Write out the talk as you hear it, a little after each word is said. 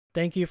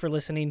Thank you for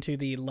listening to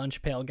the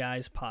Lunch Pail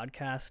Guys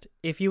podcast.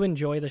 If you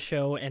enjoy the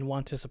show and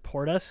want to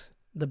support us,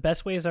 the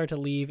best ways are to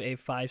leave a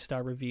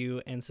 5-star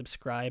review and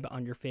subscribe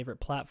on your favorite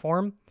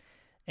platform,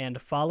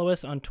 and follow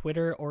us on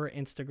Twitter or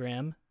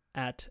Instagram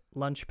at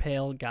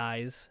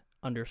lunchpailguys_.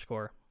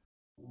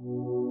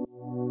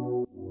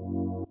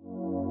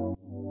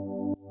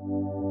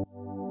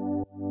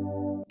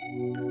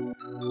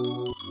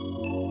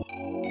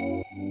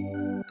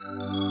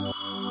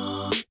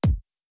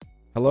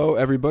 Hello,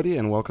 everybody,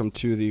 and welcome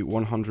to the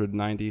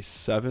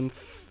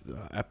 197th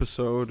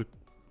episode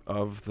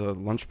of the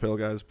Lunch Pail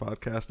Guys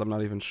podcast. I'm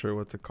not even sure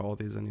what to call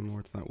these anymore.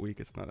 It's not week,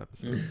 it's not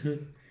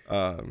episode.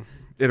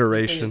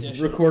 Iteration.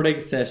 Recording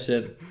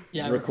session.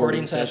 Yeah,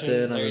 recording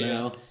session. I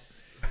don't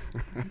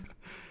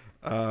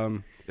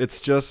know.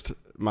 It's just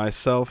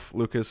myself,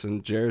 Lucas,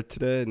 and Jared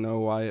today.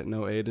 No Wyatt,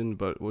 no Aiden,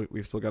 but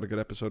we've still got a good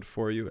episode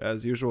for you.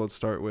 As usual, let's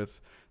start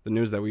with the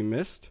news that we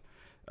missed.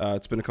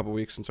 It's been a couple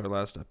weeks since our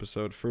last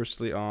episode.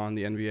 Firstly, on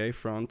the NBA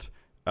front,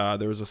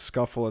 there was a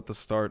scuffle at the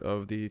start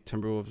of the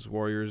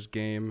Timberwolves-Warriors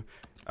game.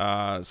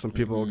 Some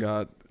people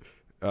got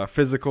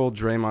physical.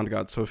 Draymond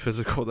got so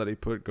physical that he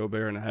put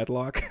Gobert in a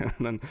headlock and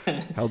then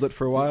held it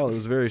for a while. It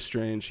was very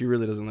strange. He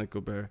really doesn't like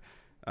Gobert.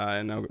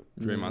 And now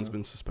Draymond's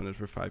been suspended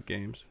for 5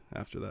 games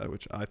after that,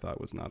 which I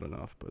thought was not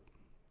enough, but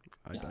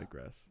I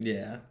digress.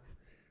 Yeah.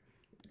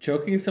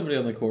 Choking somebody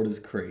on the court is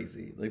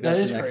crazy. Like that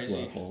is next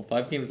crazy. Level.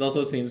 5 games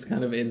also seems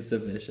kind of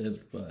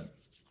insufficient, but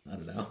I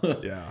don't know.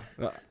 Yeah,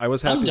 I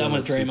was happy. I'm done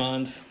with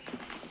Draymond.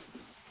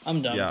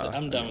 I'm done. Yeah, with it.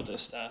 I'm done with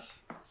this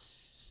stuff.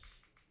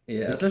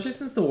 Yeah, especially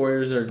since the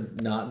Warriors are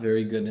not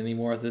very good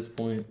anymore at this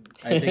point.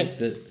 I think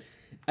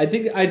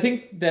I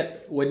think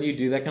that when you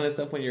do that kind of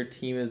stuff, when your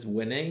team is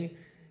winning,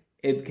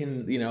 it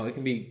can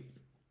be,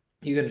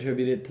 you can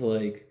attribute it to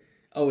like,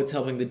 oh, it's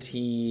helping the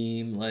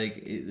team.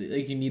 Like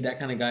you need that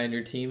kind of guy in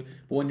your team.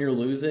 But when you're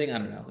losing, I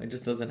don't know. It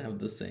just doesn't have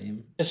the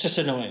same. It's just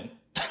annoying.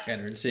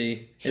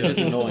 Energy. It's just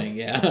annoying.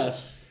 Yeah.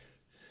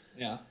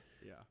 Yeah.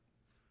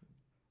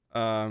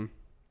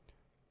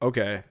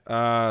 Okay.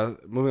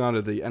 Moving on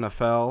to the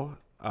NFL.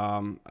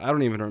 I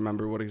don't even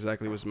remember what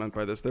exactly was meant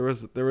by this. There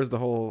was the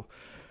whole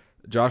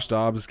Josh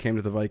Dobbs came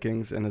to the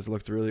Vikings and has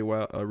looked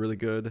really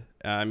good.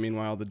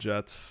 Meanwhile, the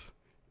Jets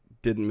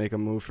didn't make a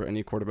move for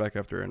any quarterback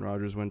after Aaron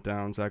Rodgers went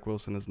down. Zach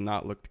Wilson has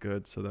not looked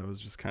good, so that was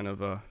just kind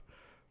of a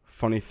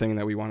funny thing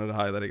that we wanted to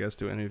highlight. I guess,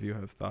 do any of you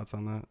have thoughts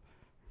on that?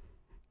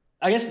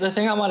 I guess the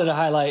thing I wanted to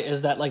highlight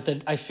is that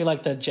I feel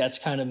like the Jets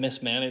kind of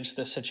mismanaged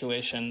this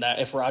situation. That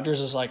if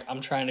Rodgers is like,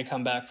 I'm trying to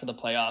come back for the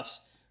playoffs,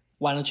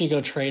 why don't you go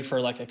trade for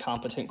like a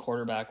competent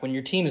quarterback when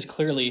your team is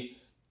clearly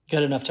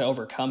good enough to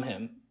overcome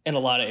him in a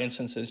lot of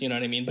instances? You know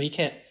what I mean? But you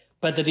can't.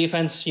 But the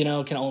defense,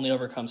 can only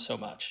overcome so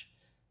much.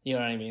 You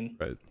know what I mean?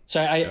 Right.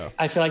 So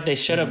I feel like they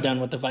should have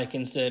done what the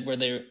Vikings did,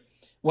 where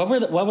what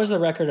was the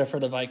record for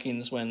the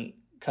Vikings when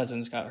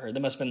Cousins got hurt? They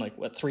must have been like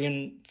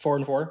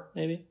 3-4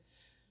 maybe.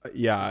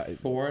 Yeah,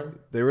 4.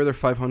 They were either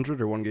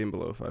 500 or one game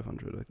below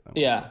 500.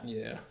 Yeah.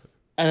 Yeah.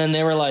 And then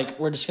they were like,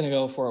 we're just gonna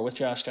go for it with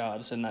Josh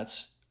Dobbs, and I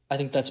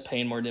think that's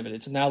paying more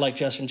dividends. And now like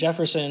Justin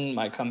Jefferson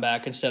might come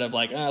back instead of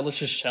like, let's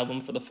just shove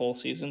him for the full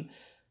season,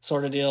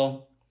 sort of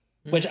deal.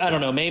 Which I don't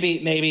know.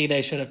 Maybe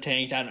they should have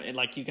tanked.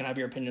 Like you can have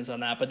your opinions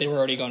on that, but they were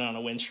already going on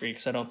a win streak,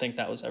 so I don't think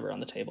that was ever on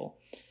the table.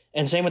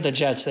 And same with the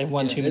Jets; they've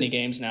won too many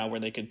games now where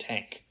they could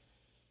tank.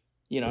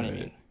 You know what I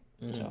mean?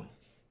 Mm-hmm. So,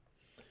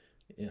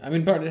 yeah,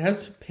 but it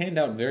has panned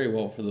out very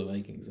well for the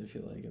Vikings. I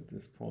feel like at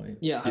this point.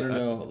 Yeah, I don't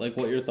know, like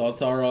what your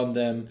thoughts are on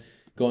them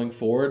going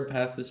forward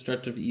past this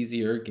stretch of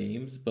easier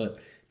games, but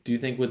do you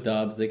think with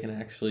Dobbs they can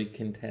actually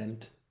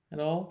contend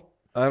at all?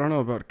 I don't know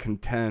about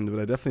contend,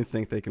 but I definitely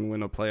think they can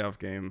win a playoff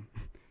game.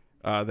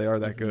 They are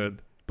that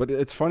good. But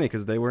it's funny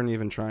because they weren't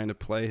even trying to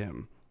play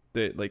him.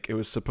 It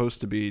was supposed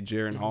to be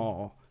Jaren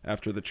Hall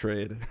after the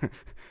trade.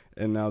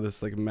 And now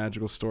this like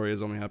magical story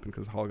has only happened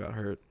because Hall got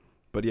hurt.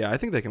 But yeah, I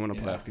think they can win a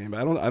playoff game. But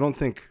I don't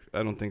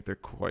think they're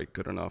quite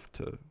good enough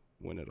to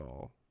win it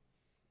all.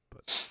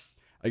 But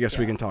I guess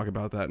we can talk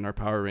about that in our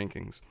power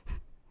rankings.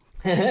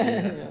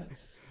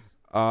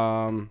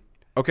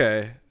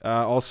 Okay.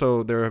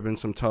 Also, there have been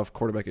some tough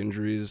quarterback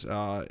injuries.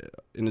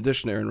 In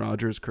addition to Aaron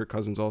Rodgers, Kirk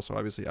Cousins also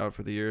obviously out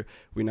for the year.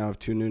 We now have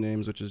 2 new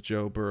names, which is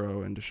Joe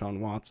Burrow and Deshaun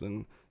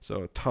Watson.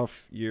 So a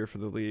tough year for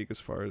the league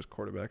as far as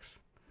quarterbacks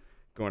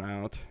going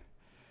out.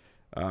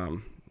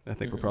 I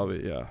think we're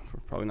probably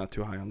not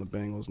too high on the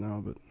Bengals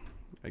now, but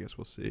I guess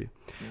we'll see.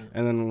 Yeah.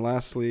 And then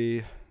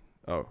lastly,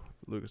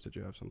 Lucas, did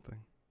you have something?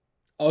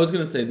 I was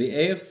going to say the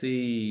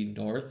AFC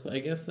North, I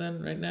guess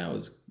then right now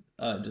is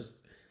just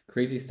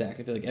crazy stacked.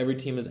 I feel like every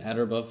team is at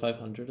or above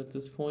 500 at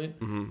this point.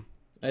 Mm-hmm.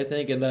 I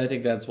think, and then I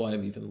think that's why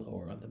I'm even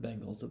lower on the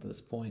Bengals at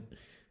this point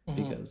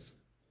because,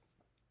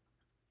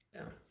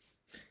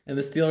 and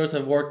the Steelers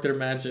have worked their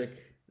magic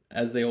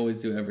as they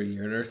always do every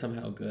year and are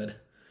somehow good.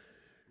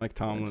 Mike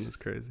Tomlin is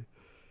crazy.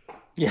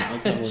 Yeah,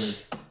 Mike Tomlin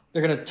is.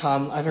 They're gonna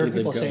I've heard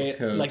people say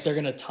it, like they're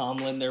gonna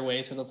Tomlin their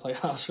way to the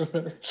playoffs or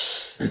whatever.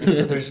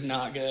 They're just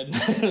not good.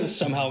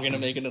 Somehow gonna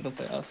make it to the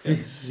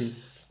playoffs.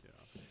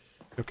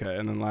 Okay,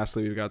 and then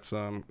lastly, we've got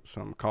some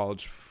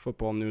college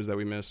football news that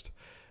we missed.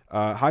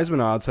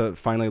 Heisman odds have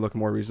finally looked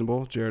more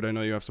reasonable. Jared, I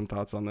know you have some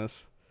thoughts on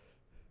this.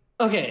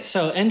 Okay,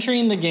 so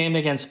entering the game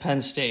against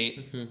Penn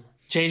State,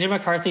 JJ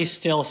McCarthy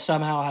still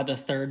somehow had the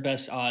third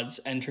best odds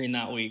entering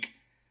that week.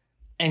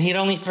 And he'd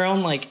only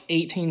thrown like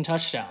 18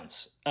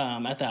 touchdowns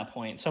at that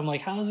point. So I'm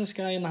like, how is this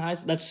guy in the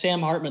Heisman? That's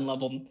Sam Hartman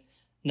level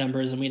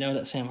numbers, and we know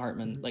that Sam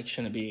Hartman like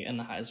shouldn't be in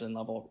the Heisman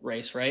level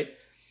race, right?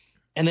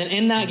 And then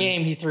in that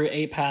game, he threw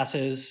 8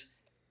 passes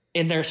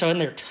in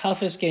their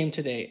toughest game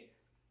to date.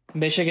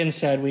 Michigan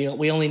said we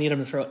only need him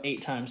to throw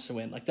 8 times to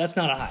win. Like, that's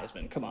not a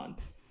Heisman. Come on.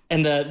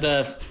 And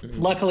the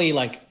luckily,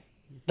 like,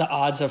 the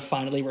odds have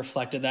finally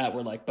reflected that.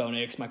 Where like Bo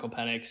Nix, Michael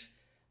Penix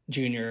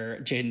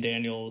Jr., Jaden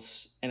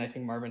Daniels, and I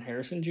think Marvin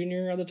Harrison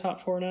Jr. are the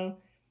top 4 now.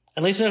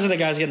 At least those are the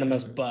guys getting the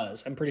most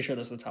buzz. I'm pretty sure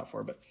those are the top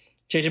 4. But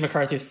JJ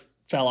McCarthy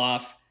fell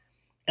off.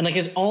 And like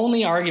his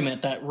only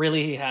argument that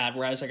really he had,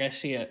 where I was like, I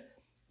see it,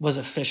 was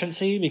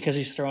efficiency, because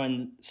he's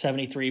throwing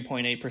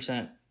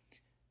 73.8%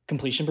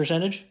 completion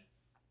percentage.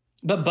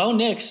 But Bo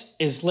Nix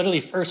is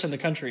literally first in the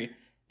country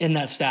in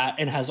that stat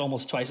and has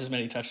almost twice as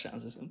many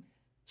touchdowns as him.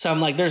 So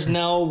I'm like, there's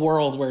no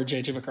world where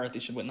JJ McCarthy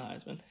should win the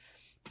Heisman.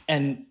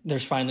 And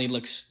there's finally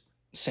looks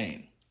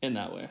sane in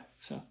that way.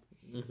 So,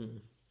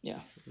 yeah.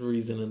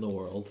 Reason in the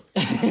world.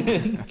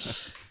 I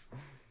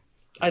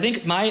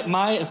think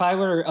my if I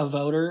were a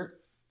voter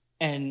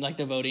and like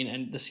the voting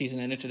and the season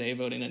ended today,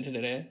 voting ended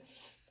today,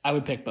 I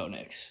would pick Bo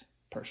Nix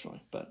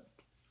personally. But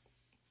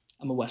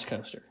I'm a West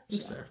Coaster.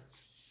 That's fair.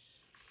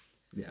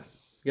 Yeah.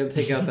 You got to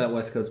take out that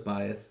West Coast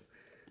bias.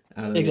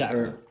 Exactly.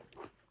 Or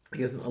I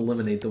guess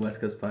eliminate the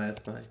West Coast bias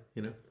by,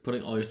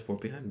 putting all your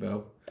support behind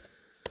Bo.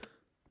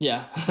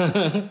 Yeah.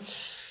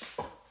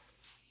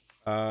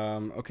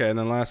 Okay, and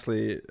then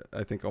lastly,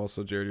 I think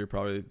also, Jared, you're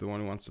probably the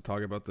one who wants to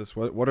talk about this.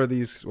 What are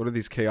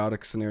these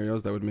chaotic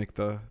scenarios that would make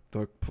the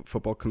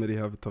football committee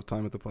have a tough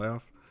time at the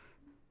playoff?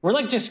 We're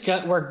like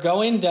we're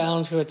going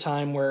down to a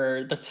time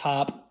where the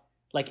top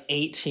like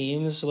 8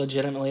 teams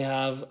legitimately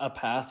have a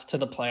path to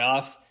the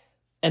playoff,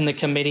 and the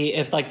committee,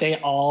 if like they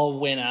all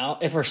win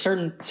out, if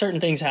certain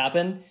things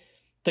happen,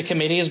 the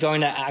committee is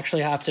going to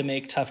actually have to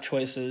make tough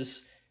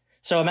choices.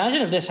 So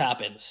imagine if this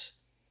happens.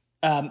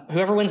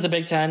 Whoever wins the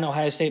Big Ten,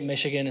 Ohio State,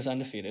 Michigan is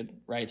undefeated,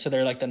 right? So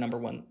they're like the number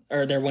 1,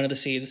 or they're one of the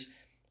seeds.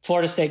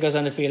 Florida State goes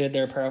undefeated.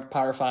 They're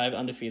Power 5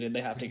 undefeated.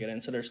 They have to get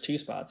in. So there's 2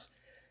 spots.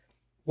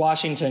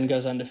 Washington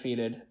goes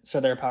undefeated. So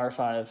they're Power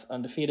 5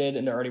 undefeated,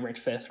 and they're already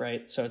ranked 5th,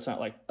 right? So it's not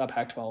like a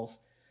Pac-12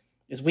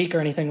 is weak or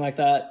anything like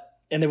that.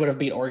 And they would have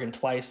beat Oregon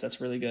twice. That's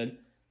really good.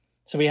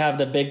 So we have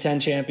the Big Ten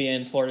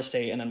champion, Florida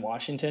State, and then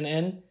Washington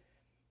in.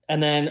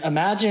 And then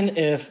imagine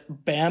if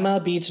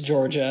Bama beats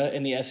Georgia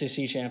in the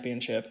SEC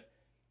championship,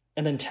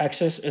 and then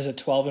Texas is a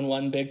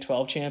 12-1 Big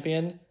 12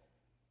 champion.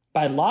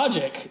 By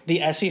logic,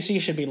 the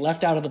SEC should be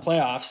left out of the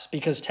playoffs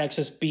because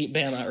Texas beat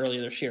Bama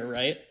earlier this year,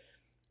 right?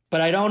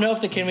 But I don't know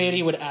if the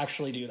committee would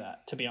actually do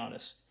that, to be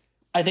honest.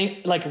 I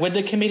think, like, would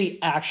the committee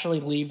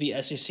actually leave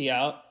the SEC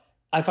out?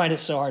 I find it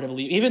so hard to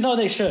believe. Even though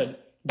they should,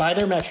 by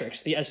their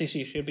metrics, the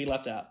SEC should be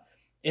left out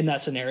in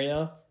that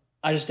scenario.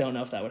 I just don't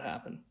know if that would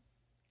happen.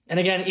 And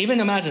again,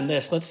 even imagine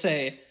this. Let's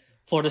say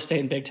Florida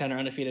State and Big Ten are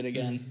undefeated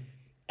again.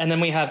 And then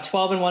we have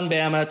 12-1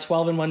 Bama,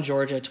 12-1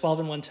 Georgia,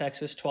 12-1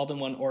 Texas,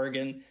 12-1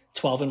 Oregon,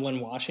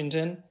 12-1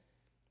 Washington.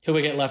 Who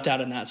would get left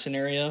out in that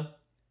scenario?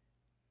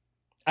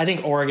 I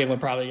think Oregon would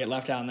probably get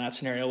left out in that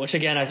scenario, which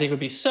again, I think would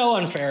be so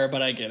unfair,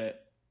 but I get it.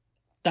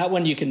 That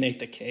one you can make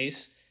the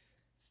case.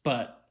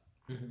 But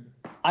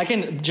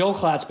Joel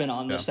Klatt's been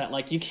on this, that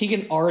like he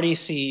can already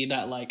see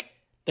that like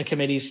the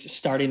committee's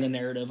starting the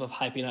narrative of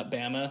hyping up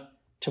Bama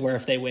to where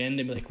if they win,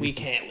 they'd be like, we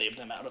can't leave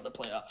them out of the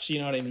playoffs. You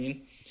know what I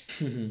mean?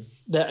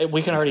 That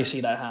we can already see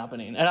that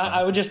happening. And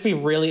I would just be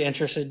really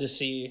interested to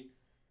see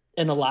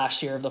in the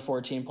last year of the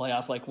 14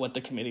 playoff, like what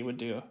the committee would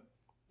do.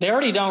 They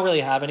already don't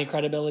really have any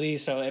credibility.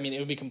 So, I mean, it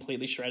would be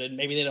completely shredded.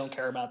 Maybe they don't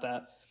care about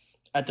that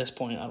at this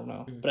point. I don't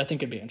know, but I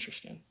think it'd be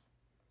interesting.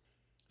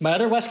 My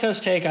other West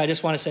Coast take I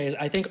just want to say is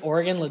I think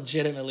Oregon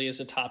legitimately is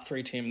a top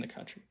 3 team in the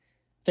country.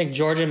 I think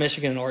Georgia,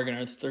 Michigan, and Oregon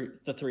are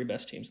the 3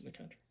 best teams in the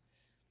country.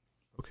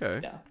 Okay.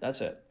 Yeah, that's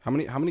it. How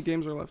many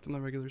games are left in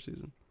the regular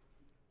season?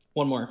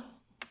 1 more.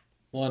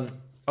 1.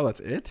 Oh,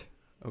 that's it?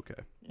 Okay.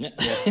 Yeah.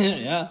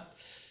 Yeah.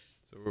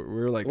 So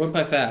we're like, went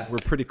by fast. We're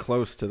pretty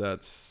close to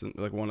that,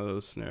 like one of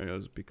those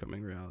scenarios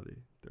becoming reality.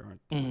 There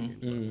aren't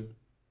games left.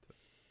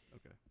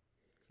 Okay.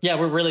 Yeah,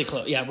 we're really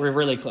close. Yeah, we're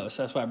really close.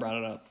 That's why I brought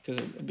it up, because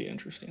it'd be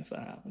interesting if that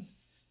happened.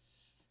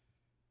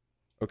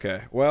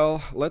 Okay,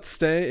 well, let's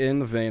stay in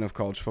the vein of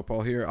college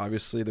football here.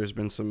 Obviously, there's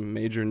been some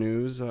major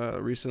news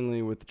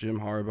recently with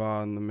Jim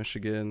Harbaugh and the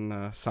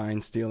Michigan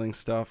sign-stealing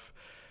stuff.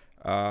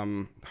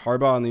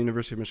 Harbaugh and the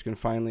University of Michigan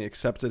finally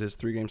accepted his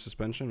 3-game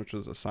suspension, which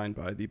was assigned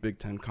by the Big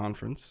Ten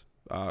Conference,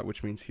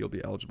 which means he'll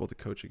be eligible to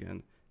coach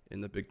again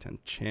in the Big Ten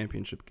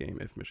championship game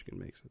if Michigan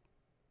makes it.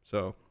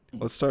 So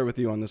let's start with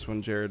you on this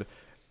one, Jared.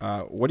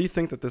 What do you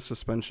think that this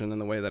suspension and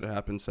the way that it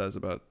happened says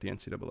about the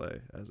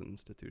NCAA as an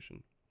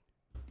institution?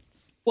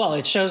 Well,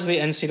 it shows the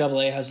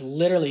NCAA has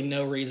literally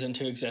no reason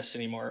to exist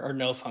anymore, or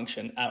no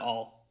function at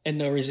all, and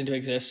no reason to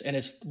exist. And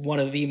it's one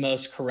of the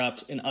most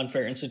corrupt and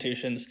unfair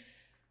institutions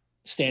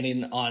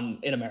standing on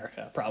in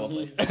America,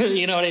 probably.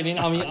 You know what I mean?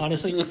 I mean,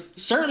 honestly,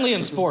 certainly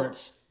in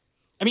sports.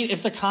 I mean,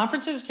 if the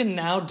conferences can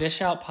now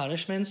dish out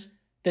punishments,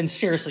 then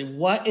seriously,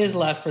 what is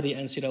left for the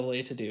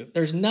NCAA to do?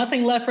 There's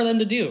nothing left for them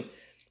to do.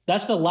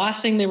 That's the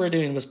last thing they were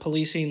doing, was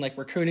policing like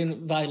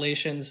recruiting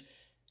violations.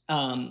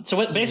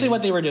 Basically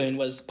what they were doing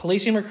was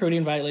policing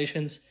recruiting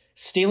violations,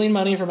 stealing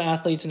money from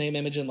athletes' name,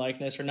 image, and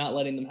likeness, or not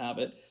letting them have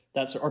it.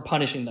 Or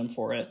punishing them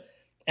for it,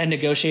 and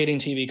negotiating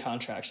TV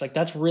contracts. Like,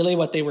 that's really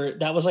what they were.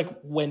 That was like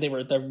when they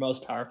were their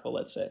most powerful,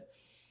 let's say.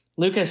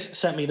 Lucas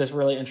sent me this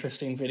really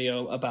interesting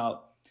video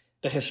about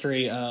the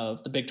history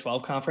of the Big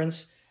 12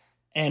 conference.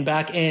 And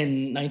back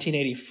in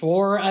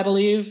 1984, I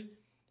believe,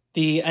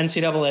 the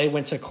NCAA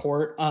went to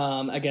court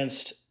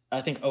against,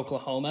 I think,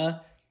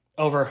 Oklahoma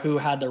over who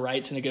had the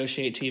right to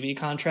negotiate TV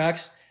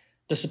contracts.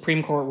 The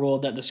Supreme Court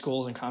ruled that the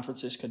schools and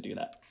conferences could do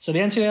that. So the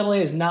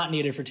NCAA is not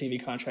needed for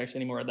TV contracts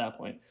anymore at that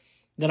point.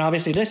 Then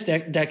obviously this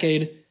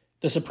decade,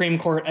 the Supreme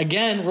Court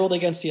again ruled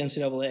against the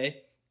NCAA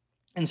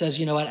and says,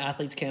 you know what,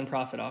 athletes can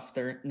profit off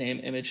their name,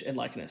 image, and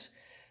likeness.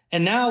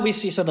 And now we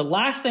see, so the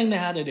last thing they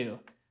had to do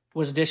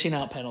was dishing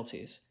out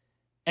penalties.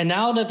 And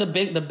now that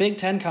the Big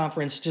Ten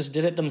Conference just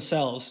did it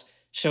themselves,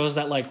 shows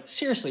that, like,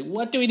 seriously,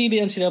 what do we need the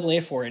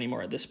NCAA for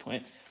anymore at this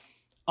point?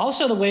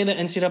 Also, the way that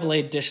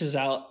NCAA dishes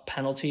out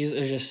penalties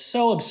is just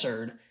so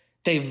absurd.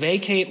 They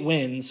vacate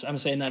wins. I'm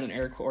saying that in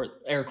air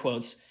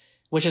quotes,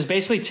 which is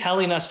basically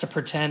telling us to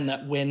pretend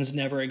that wins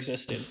never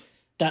existed.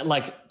 That,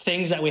 like,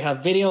 things that we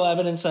have video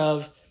evidence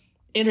of,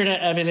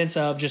 internet evidence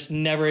of, just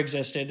never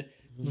existed.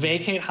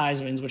 Vacate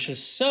Heismans, which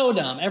is so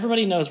dumb.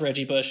 Everybody knows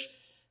Reggie Bush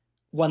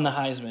won the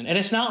Heisman. And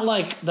it's not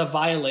like the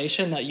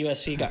violation that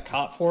USC got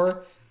caught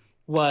for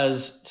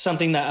was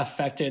something that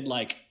affected,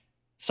 like,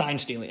 sign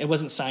stealing. It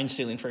wasn't sign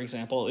stealing, for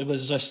example. It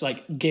was just,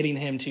 like, getting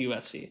him to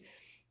USC.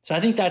 So I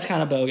think that's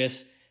kind of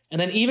bogus. And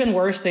then even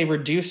worse, they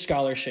reduce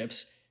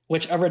scholarships,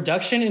 which a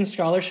reduction in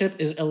scholarship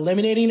is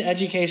eliminating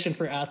education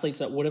for athletes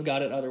that would have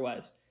got it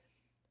otherwise.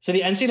 So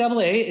the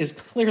NCAA is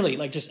clearly,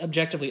 like, just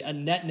objectively a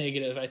net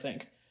negative, I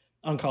think,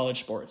 on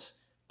college sports.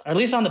 Or at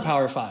least on the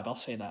Power Five, I'll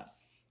say that.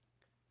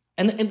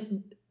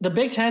 And the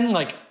Big Ten,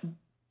 like,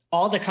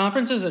 all the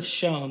conferences have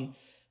shown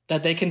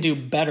that they can do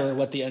better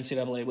what the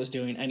NCAA was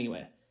doing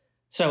anyway.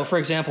 So, for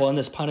example, in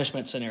this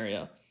punishment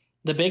scenario,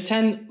 the Big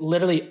Ten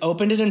literally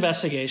opened an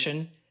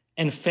investigation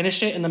and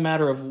finished it in the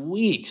matter of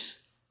weeks,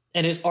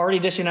 and is already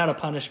dishing out a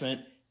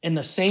punishment in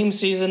the same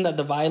season that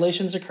the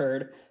violations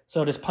occurred.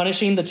 So it is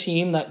punishing the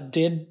team that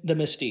did the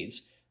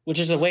misdeeds, which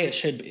is the way it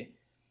should be.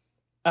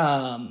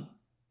 And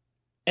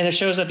it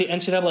shows that the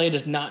NCAA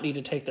does not need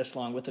to take this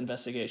long with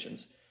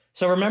investigations.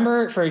 So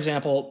remember, for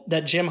example,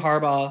 that Jim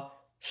Harbaugh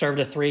served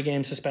a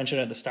 3-game suspension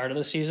at the start of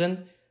the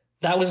season.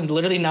 That was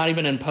literally not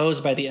even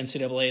imposed by the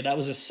NCAA. That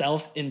was a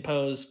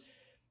self-imposed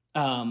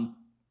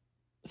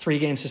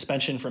 3-game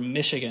suspension from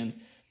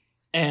Michigan.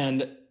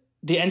 And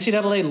the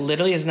NCAA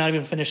literally has not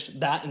even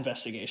finished that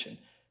investigation,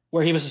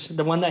 where he was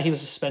the one that he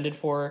was suspended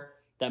for,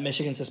 that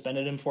Michigan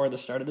suspended him for at the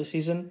start of the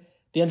season.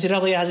 The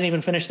NCAA hasn't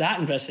even finished that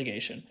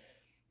investigation.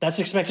 That's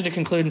expected to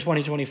conclude in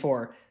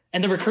 2024.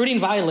 And the recruiting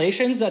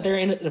violations that they're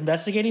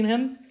investigating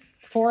him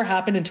for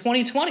happened in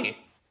 2020.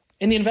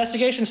 And the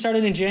investigation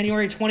started in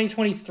January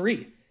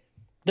 2023.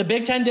 The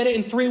Big Ten did it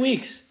in 3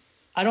 weeks.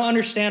 I don't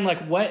understand,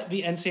 like, what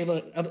the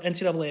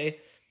NCAA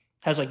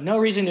has, like, no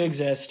reason to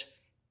exist.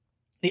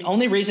 The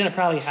only reason it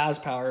probably has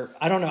power,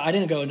 I don't know, I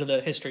didn't go into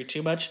the history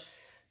too much.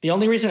 The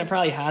only reason it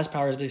probably has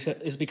power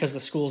is because the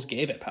schools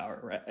gave it power,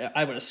 right?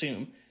 I would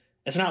assume.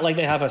 It's not like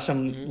they have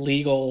some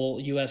legal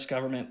U.S.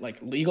 government,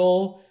 like,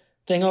 legal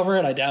thing over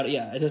it. I doubt it.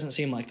 Yeah, it doesn't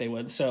seem like they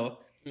would. So,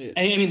 yeah.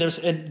 I mean,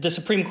 the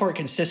Supreme Court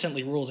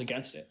consistently rules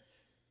against it.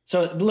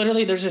 So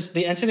literally, there's just,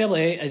 the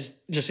NCAA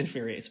just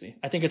infuriates me.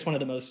 I think it's one of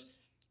the most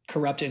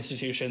corrupt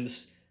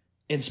institutions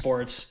in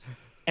sports,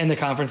 and the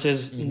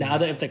conferences. Now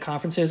that if the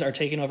conferences are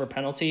taking over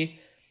penalty,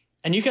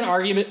 and you can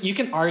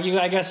argue,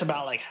 I guess,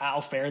 about, like,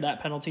 how fair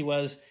that penalty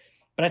was,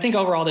 but I think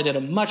overall they did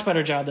a much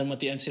better job than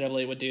what the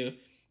NCAA would do.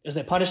 Is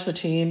they punished the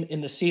team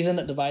in the season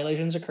that the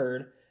violations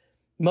occurred,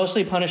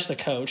 mostly punished the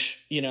coach.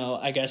 You know,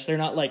 I guess they're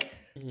not, like,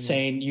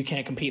 saying you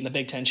can't compete in the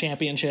Big Ten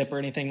championship or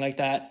anything like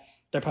that.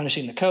 They're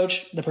punishing the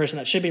coach, the person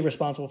that should be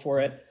responsible for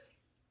it.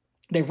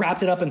 They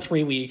wrapped it up in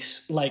 3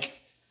 weeks. Like,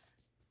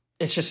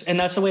 it's just, and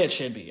that's the way it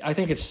should be. I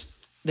think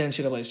the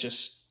NCAA is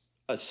just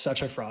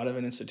such a fraud of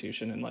an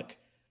institution, and, like,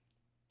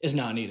 is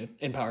not needed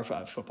in Power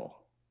 5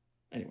 football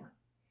anymore.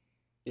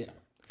 Yeah.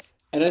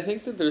 And I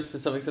think that there's, to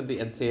some extent, the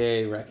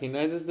NCAA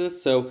recognizes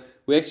this. So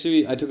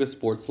I took a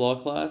sports law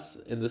class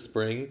in the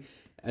spring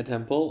at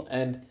Temple,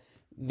 and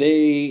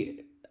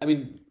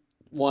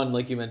one,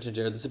 like you mentioned,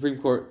 Jared, the Supreme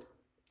Court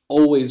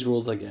always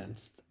rules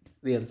against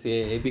the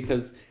NCAA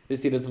because they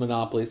see it as a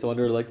monopoly. So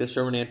under, like, the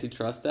Sherman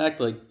Antitrust Act,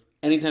 like,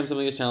 anytime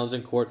something is challenged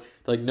in court,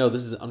 they're like, no,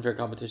 this is unfair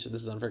competition.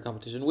 This is unfair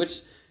competition,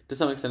 which, to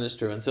some extent is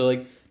true. And so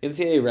like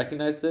NCAA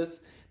recognized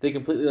this. They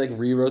completely like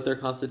rewrote their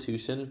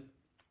constitution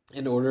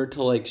in order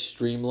to like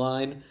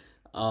streamline,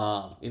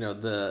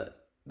 the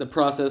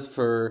process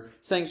for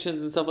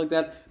sanctions and stuff like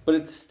that. But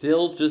it's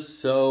still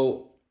just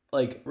so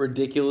like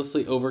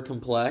ridiculously over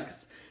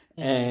complex,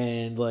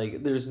 and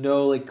like there's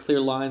no like clear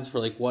lines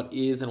for like what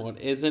is and what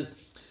isn't.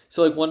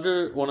 So like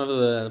one of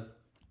the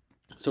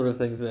sort of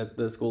things that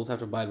the schools have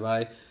to abide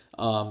by.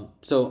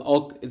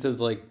 It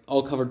says like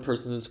all covered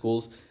persons in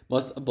schools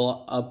must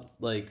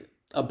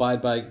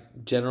abide by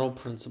general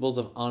principles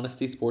of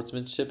honesty,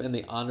 sportsmanship, and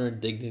the honor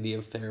and dignity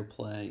of fair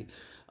play.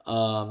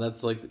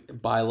 That's like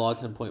bylaw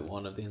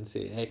 10.1 of the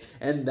NCAA,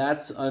 and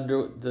that's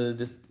under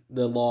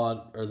the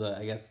law, or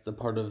the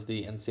part of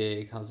the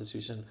NCAA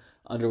constitution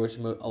under which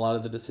a lot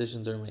of the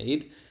decisions are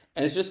made.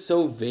 And it's just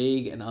so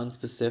vague and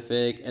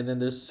unspecific, and then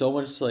there's so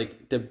much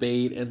like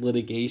debate and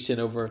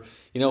litigation over,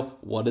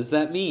 what does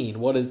that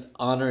mean? What does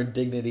honor and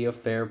dignity of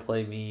fair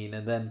play mean?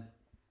 And then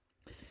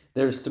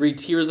there's 3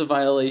 tiers of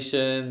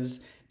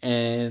violations,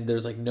 and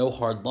there's like no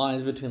hard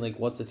lines between like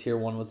what's a tier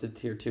 1, what's a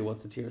tier 2,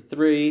 what's a tier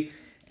 3.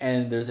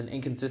 And there's an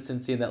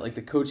inconsistency in that like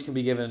the coach can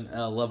be given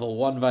a level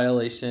 1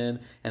 violation,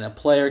 and a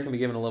player can be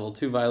given a level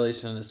 2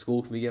 violation, and a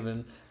school can be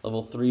given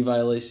level 3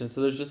 violation.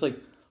 So there's just like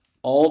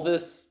all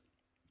this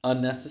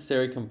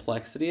unnecessary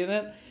complexity in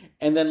it.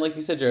 And then like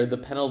you said, Jared, the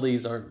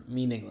penalties are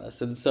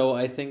meaningless. And so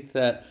I think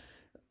that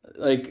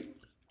like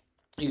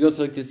you go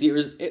through like these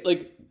years,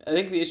 I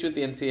think the issue with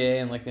the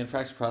NCAA and like the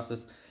infraction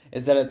process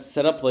is that it's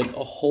set up like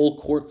a whole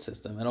court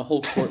system, and a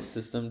whole court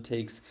system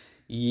takes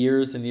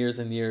years and years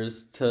and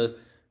years to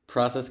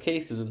process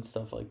cases and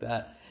stuff like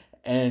that.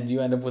 And you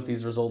end up with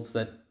these results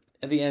that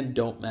at the end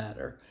don't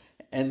matter.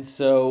 And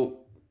so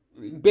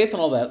based on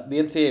all that, the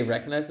NCAA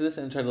recognizes this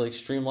and tried to like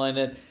streamline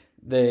it.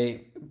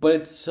 But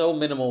it's so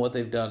minimal what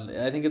they've done.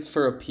 I think it's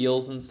for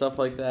appeals and stuff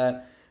like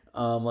that.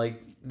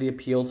 Like the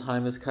appeal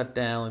time is cut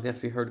down. Like they have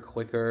to be heard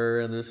quicker,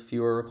 and there's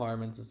fewer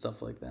requirements and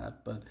stuff like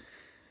that. But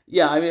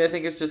yeah, I mean, I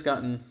think it's just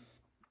gotten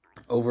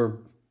over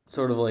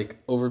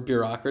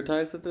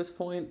bureaucratized at this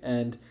point,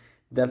 and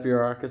that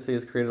bureaucracy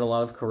has created a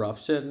lot of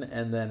corruption.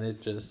 And then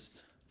it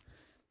just,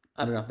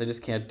 I don't know, they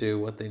just can't do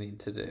what they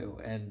need to do,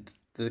 and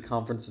the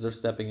conferences are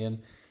stepping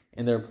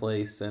in their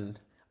place.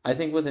 And I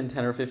think within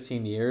 10 or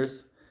 15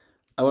 years,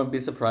 I wouldn't be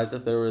surprised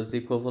if there was the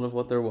equivalent of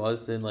what there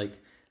was in like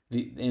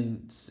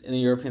in the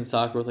European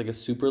soccer with like a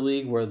Super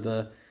League, where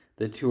the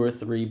 2 or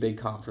 3 big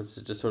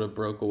conferences just sort of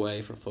broke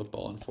away from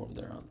football and formed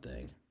their own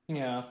thing.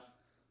 Yeah.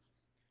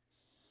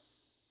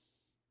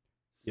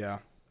 Yeah.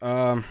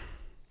 I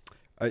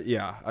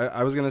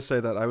was gonna say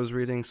that I was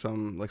reading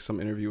some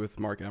interview with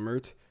Mark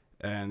Emmert,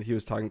 and he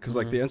was talking because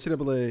like the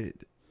NCAA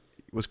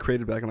was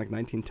created back in like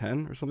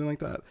 1910 or something like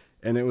that,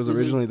 and it was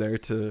originally there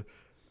to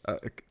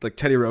like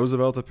Teddy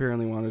Roosevelt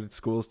apparently wanted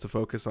schools to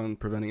focus on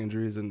preventing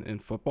injuries in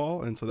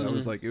football, and so that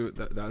was like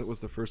that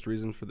was the first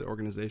reason for the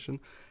organization.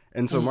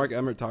 And so Mark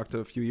Emmert talked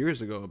a few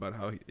years ago about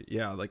how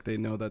like they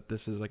know that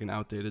this is like an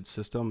outdated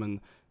system,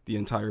 and the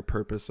entire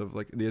purpose of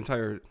like the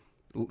entire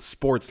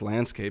sports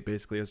landscape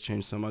basically has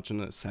changed so much in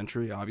a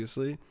century,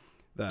 obviously,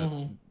 that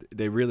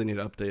they really need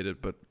to update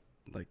it. But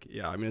like,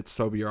 I mean, it's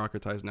so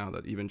bureaucratized now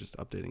that even just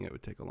updating it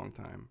would take a long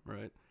time,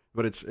 right?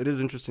 But it is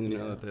interesting to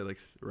know that they like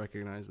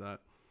recognize that.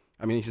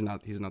 I mean, he's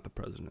not the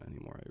president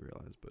anymore, I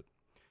realize, but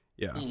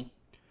yeah.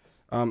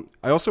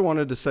 I also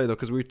wanted to say though,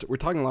 because we're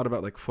talking a lot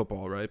about like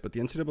football, right? But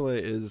the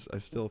NCAA is, I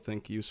still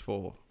think,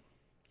 useful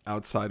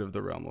outside of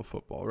the realm of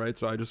football, right?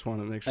 So I just want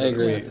to make sure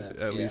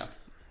at least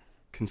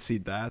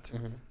concede that.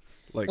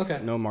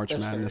 Like no March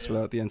Madness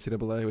without the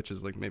NCAA, which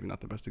is like maybe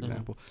not the best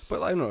example,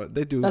 but I don't know,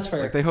 they do. That's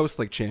fair. Like they host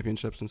like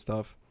championships and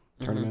stuff,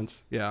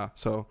 tournaments. Yeah.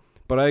 So,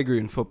 but I agree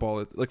in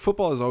football. Like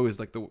football is always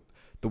like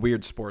the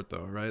weird sport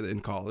though, right? In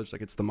college,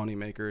 like it's the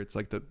moneymaker. It's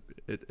like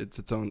it's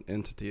its own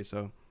entity.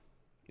 So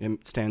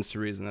it stands to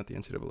reason that the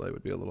NCAA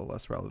would be a little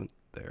less relevant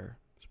there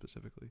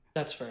specifically.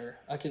 That's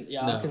fair. I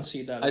can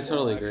see that. I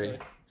totally agree.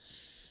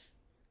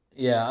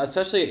 Yeah,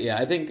 especially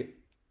I think.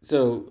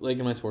 So, like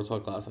in my sports hall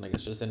class, and I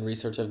guess just in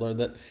research, I've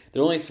learned that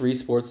there are only 3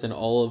 sports in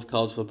all of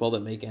college football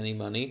that make any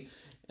money,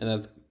 and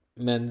that's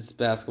men's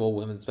basketball,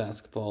 women's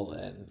basketball,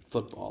 and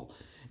football.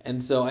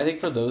 And so I think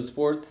for those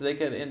sports, they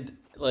could,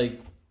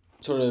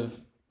 sort of,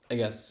 I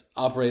guess,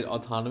 operate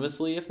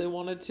autonomously if they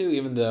wanted to,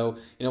 even though,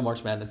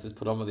 March Madness is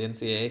put on by the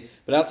NCAA.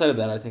 But outside of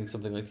that, I think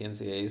something like the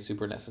NCAA is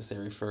super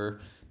necessary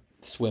for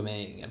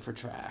swimming and for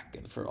track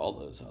and for all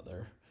those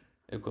other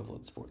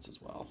equivalent sports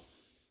as well.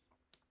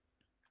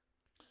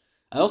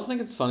 I also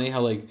think it's funny how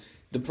like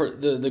the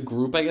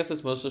group I guess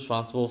that's most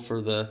responsible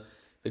for the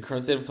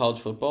current state of college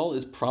football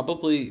is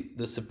probably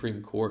the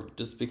Supreme Court,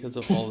 just because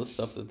of all the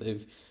stuff that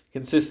they've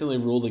consistently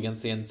ruled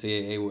against the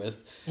NCAA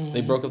with.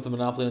 They broke up the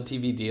monopoly on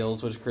TV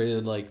deals, which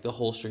created like the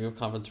whole string of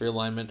conference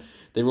realignment.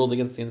 They ruled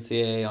against the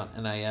NCAA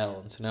on NIL,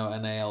 and so now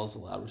NIL is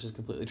allowed, which has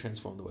completely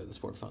transformed the way the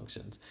sport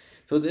functions.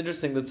 So it's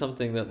interesting that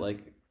something that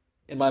like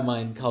in my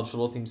mind college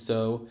football seems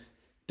so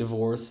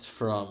divorced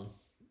from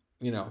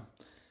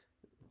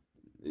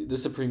the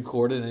Supreme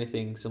Court and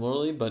anything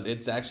similarly, but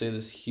it's actually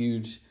this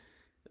huge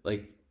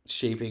like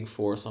shaping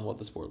force on what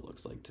the sport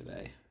looks like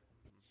today.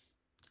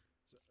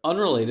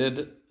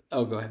 Unrelated.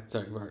 Oh, go ahead.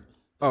 Sorry, Bart.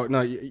 Oh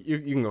no, you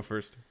can go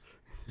first.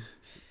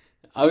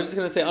 I was just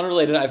gonna say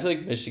unrelated. I feel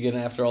like Michigan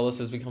after all this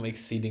has become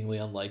exceedingly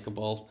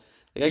unlikable.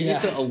 Like I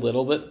used to a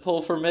little bit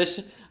pull for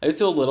Michigan.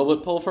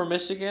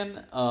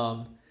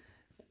 I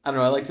don't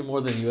know. I liked it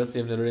more than USC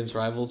of Notre Dame's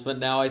rivals, but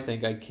now I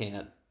think I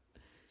can't.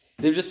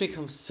 They've just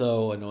become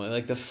so annoying.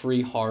 Like the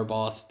free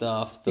Harbaugh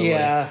stuff.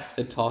 The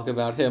talk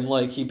about him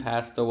like he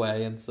passed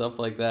away and stuff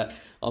like that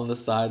on the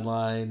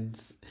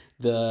sidelines.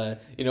 When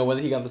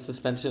he got the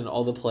suspension,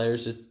 all the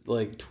players just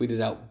like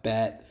tweeted out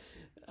bet.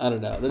 I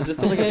don't know. There's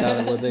just something about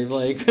it where they've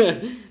like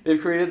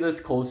they've created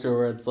this culture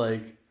where it's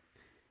like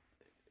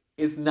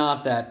it's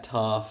not that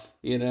tough,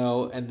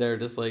 and they're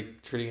just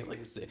like treating it like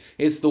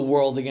it's the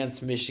world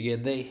against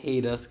Michigan. They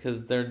hate us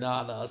because they're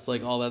not us,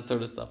 like all that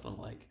sort of stuff. And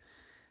I'm like,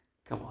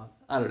 come on,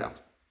 I don't know.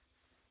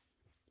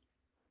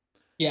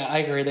 Yeah, I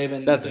agree.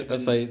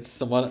 That's my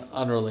somewhat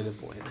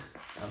unrelated point.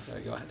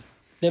 Okay, go ahead.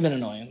 They've been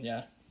annoying,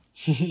 yeah.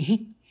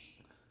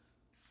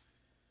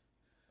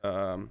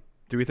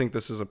 Do we think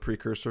this is a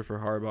precursor for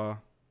Harbaugh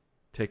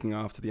taking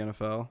off to the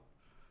NFL?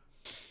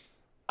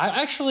 I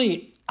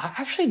actually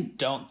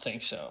don't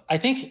think so. I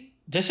think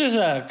this is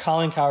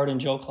Colin Cowherd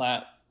and Joe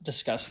Klatt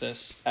discuss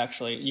this.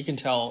 Actually, you can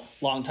tell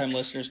longtime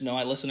listeners know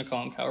I listen to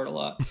Colin Cowherd a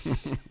lot.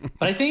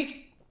 But I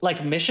think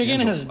like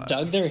Michigan has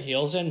dug their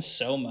heels in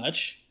so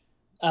much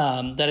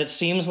that it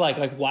seems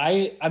like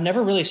why I've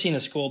never really seen a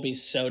school be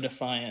so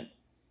defiant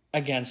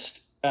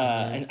against.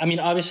 And I mean,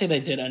 obviously they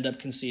did end up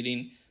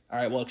conceding. All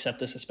right, we'll accept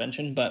the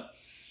suspension, but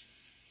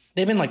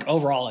they've been like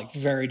overall like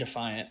very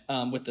defiant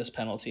with this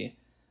penalty.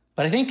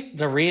 But I think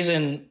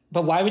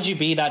but why would you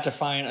be that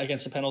defiant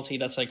against a penalty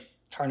that's like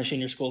tarnishing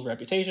your school's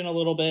reputation a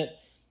little bit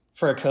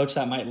for a coach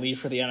that might leave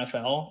for the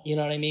NFL? You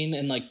know what I mean?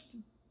 In like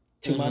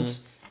 2 months.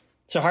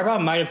 So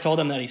Harbaugh might have told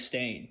them that he's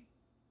staying.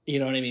 You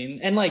know what I mean?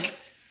 And like,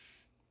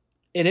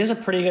 it is a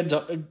pretty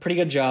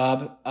good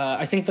job.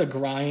 I think the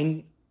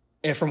grind,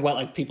 from what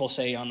like people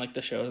say on like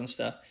the shows and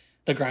stuff,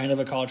 the grind of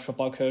a college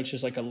football coach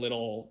is like a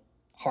little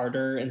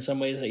harder in some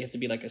ways. That you have to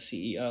be like a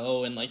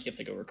CEO and like you have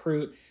to go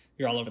recruit.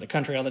 You're all over the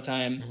country all the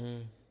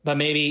time. But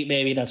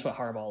maybe that's what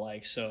Harbaugh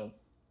likes. So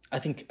I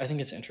think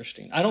it's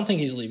interesting. I don't think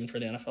he's leaving for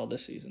the NFL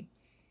this season.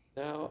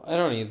 No, I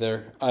don't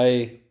either.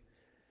 I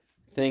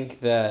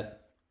think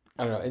that,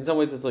 I don't know, in some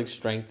ways it's like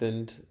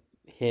strengthened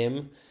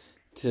him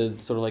to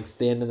sort of like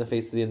stand in the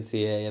face of the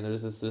NCAA, and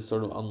there's this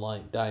sort of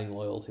undying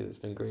loyalty that's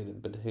been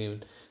created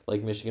between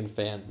like Michigan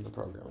fans and the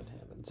program and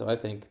him. And so I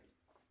think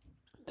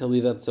to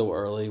leave that so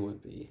early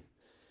would be,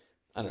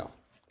 I don't know,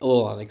 a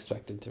little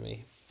unexpected to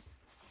me.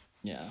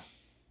 Yeah.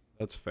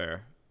 That's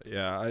fair.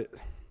 Yeah,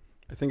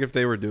 I think if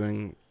they were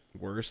doing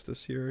worse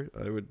this year,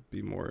 I would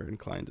be more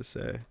inclined to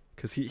say,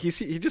 because he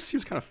just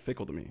seems kind of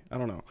fickle to me. I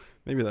don't know.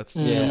 Maybe that's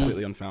just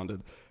completely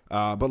unfounded.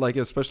 But like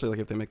especially like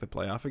if they make the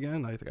playoff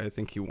again, I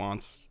think he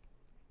wants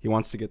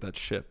to get that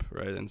ship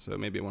right, and so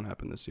maybe it won't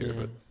happen this year.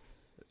 But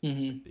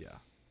yeah.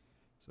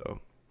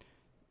 So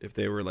if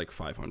they were like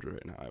 500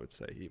 right now, I would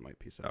say he might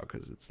peace out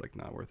because it's like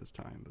not worth his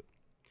time. But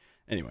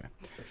anyway,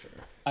 for sure.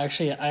 I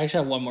actually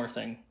have one more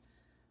thing.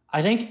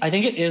 I think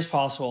it is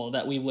possible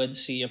that we would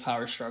see a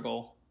power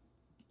struggle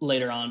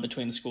later on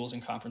between the schools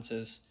and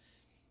conferences,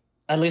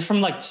 at least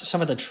from like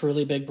some of the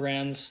truly big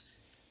brands.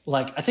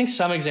 Like I think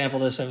some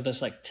example of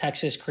this like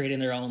Texas creating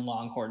their own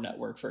Longhorn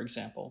network, for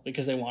example,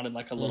 because they wanted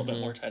like a little bit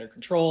more tighter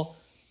control.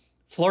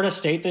 Florida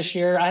State this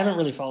year, I haven't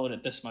really followed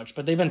it this much,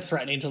 but they've been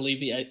threatening to leave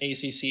the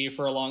ACC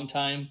for a long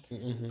time.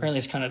 Apparently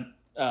it's kind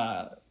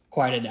of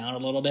quieted down a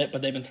little bit,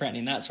 but they've been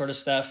threatening that sort of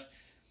stuff.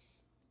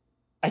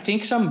 I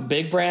think some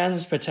big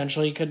brands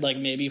potentially could like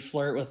maybe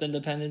flirt with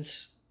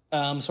independence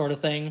sort of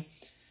thing.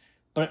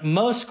 But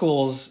most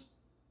schools,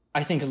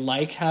 I think,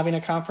 like having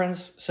a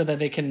conference so that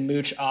they can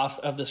mooch off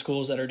of the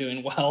schools that are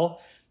doing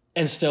well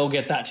and still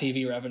get that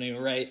TV revenue,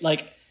 right?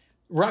 Like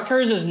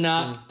Rutgers is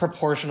not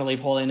proportionally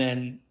pulling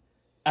in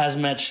as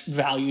much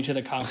value to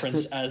the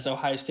conference as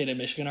Ohio State and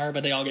Michigan are,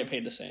 but they all get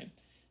paid the same.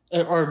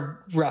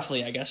 Or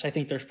roughly, I guess. I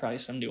think there's probably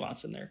some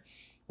nuance in there.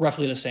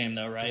 Roughly the same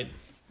though, right?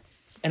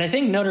 And I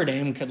think Notre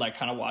Dame could like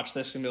kind of watch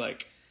this and be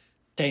like,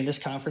 dang, this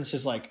conference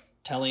is like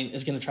going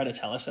to try to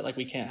tell us that like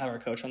we can't have our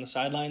coach on the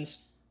sidelines.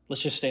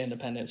 Let's just stay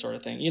independent sort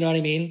of thing. You know what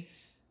I mean?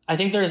 I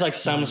think there's like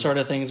some sort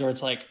of things where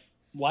it's like,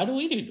 why do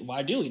we need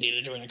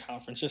to join a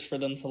conference just for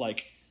them to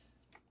like,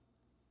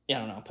 I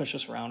don't know, push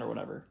us around or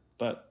whatever.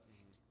 But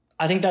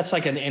I think that's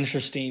like an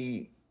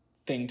interesting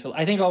thing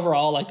I think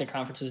overall like the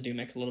conferences do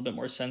make a little bit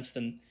more sense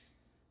than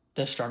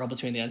the struggle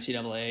between the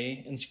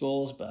NCAA and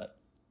schools, but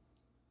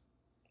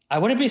I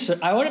wouldn't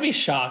be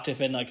shocked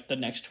if in like the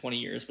next 20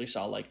 years we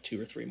saw like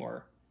 2 or 3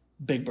 more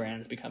big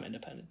brands become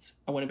independents.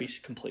 I wouldn't be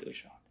completely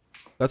shocked.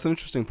 That's an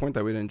interesting point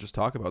that we didn't just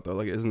talk about though.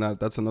 Like,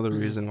 that's another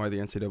reason why the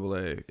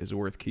NCAA is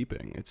worth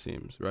keeping, it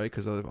seems, right?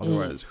 Because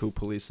otherwise, who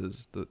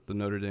polices the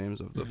Notre Dames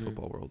of the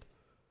football world?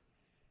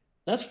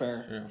 That's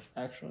fair,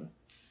 actually.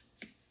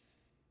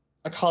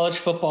 a college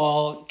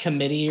football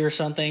committee or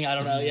something. I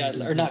don't know. Yeah,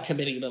 or not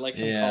committee, but like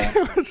some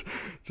college.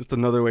 Just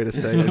another way to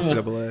say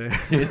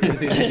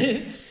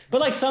NCAA. But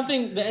like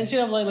something the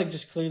NCAA like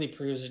just clearly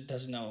proves it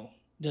doesn't know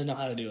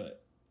how to do it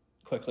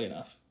quickly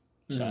enough.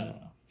 So I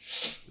don't know.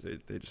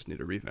 They just need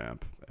to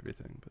revamp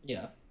everything. But.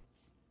 Yeah.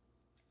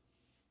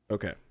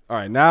 Okay. All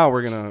right. Now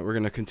we're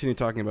gonna continue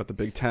talking about the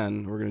Big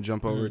Ten. We're gonna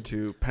jump over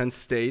to Penn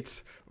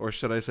State, or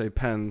should I say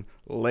Penn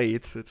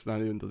late? It's not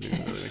even doesn't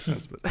even really make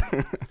sense. But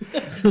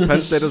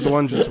Penn State has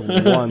won just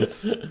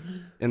once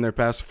in their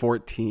past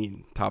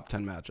 14 top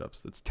 10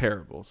 matchups. That's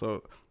terrible.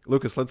 So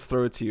Lucas, let's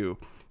throw it to you.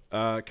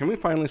 Can we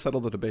finally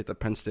settle the debate that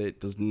Penn State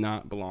does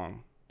not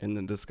belong in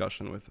the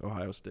discussion with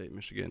Ohio State,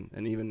 Michigan,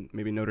 and even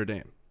maybe Notre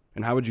Dame?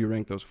 And how would you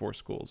rank those 4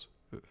 schools,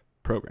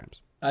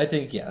 programs? I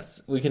think,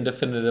 yes, we can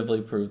definitively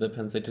prove that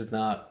Penn State does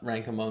not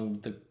rank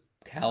among the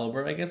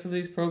caliber, I guess, of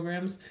these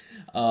programs.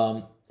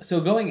 So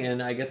going in,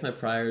 I guess my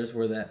priors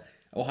were that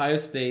Ohio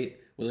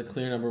State was a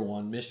clear number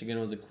 1, Michigan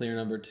was a clear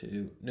number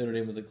 2, Notre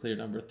Dame was a clear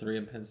number 3,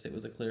 and Penn State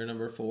was a clear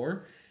number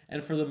 4.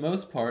 And for the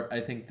most part, I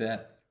think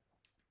that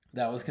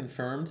was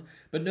confirmed.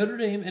 But Notre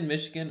Dame and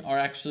Michigan are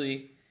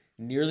actually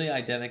nearly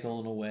identical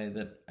in a way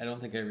that I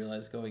don't think I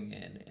realized going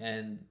in.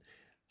 And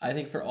I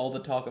think for all the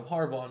talk of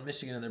Harbaugh and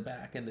Michigan in their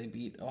back and they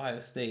beat Ohio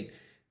State,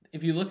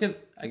 if you look at,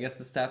 I guess,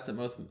 the stats that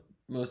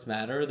most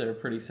matter, they're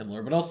pretty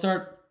similar. But I'll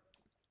start,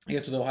 I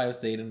guess, with Ohio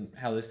State and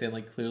how they stand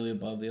like clearly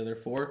above the other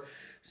 4.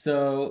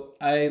 So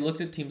I looked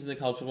at teams in the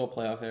college football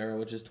playoff era,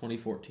 which is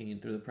 2014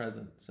 through the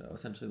present. So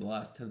essentially the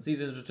last 10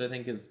 seasons, which I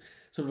think is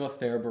sort of a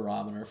fair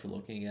barometer for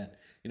looking at,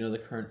 the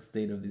current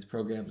state of these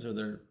programs or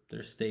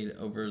their state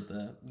over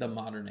the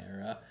modern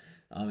era,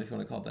 if you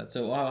want to call it that.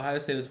 So Ohio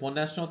State has 1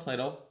 national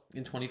title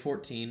in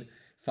 2014,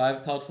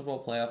 5 college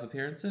football playoff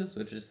appearances,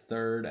 which is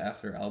 3rd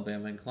after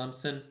Alabama and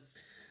Clemson.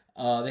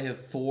 They have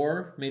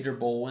 4 major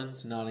bowl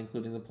wins, not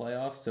including the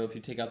playoffs. So if you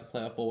take out the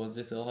playoff bowl wins,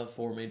 they still have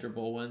 4 major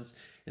bowl wins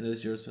in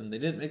those years when they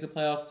didn't make the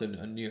playoffs. So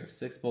New York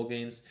 6 bowl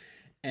games.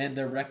 And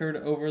their record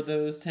over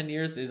those 10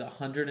 years is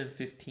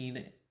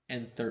 115-13.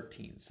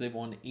 So they've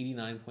won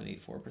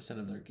 89.84%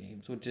 of their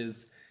games, which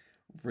is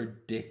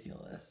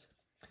ridiculous.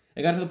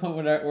 It got to the point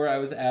where I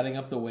was adding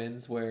up the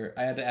wins, where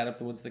I had to add up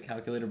the wins to the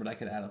calculator, but I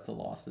could add up the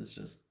losses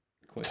just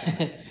quick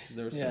because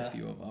there were so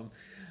few of them.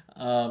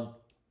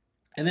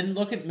 And then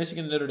look at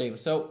Michigan and Notre Dame.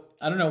 So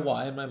I don't know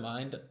why in my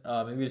mind,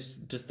 maybe it's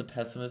just the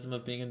pessimism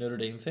of being a Notre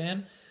Dame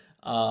fan.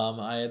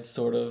 I had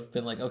sort of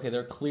been like, okay,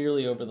 they're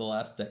clearly over the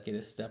last decade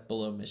a step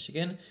below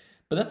Michigan,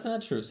 but that's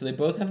not true. So they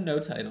both have no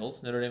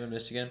titles, Notre Dame and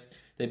Michigan.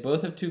 They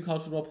both have 2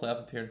 college football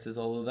playoff appearances,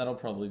 although that'll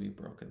probably be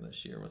broken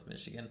this year with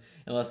Michigan,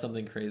 unless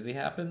something crazy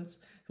happens,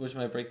 which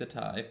might break the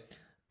tie.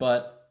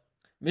 But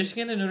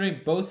Michigan and Notre Dame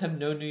both have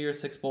no New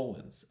Year's 6 bowl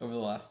wins over the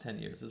last 10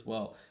 years as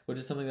well, which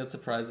is something that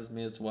surprises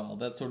me as well.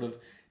 That sort of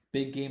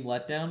big game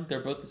letdown,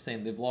 they're both the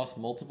same. They've lost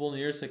multiple New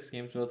Year's 6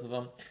 games, both of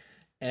them,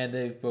 and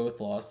they've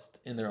both lost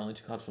in their only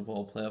 2 college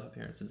football playoff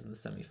appearances in the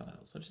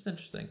semifinals, which is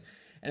interesting.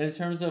 And in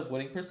terms of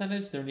winning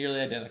percentage, they're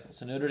nearly identical.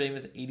 So Notre Dame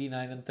is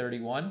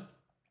 89-31.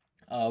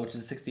 Which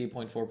is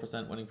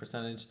 68.4% winning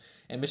percentage,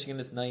 and Michigan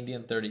is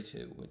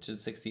 90-32, which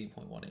is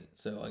 68.18.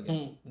 So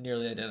again,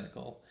 nearly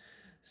identical.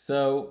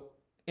 So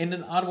in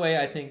an odd way,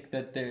 I think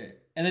that they're,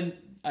 and then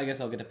I guess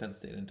I'll get to Penn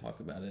State and talk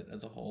about it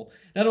as a whole.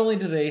 Not only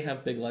do they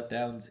have big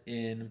letdowns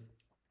in,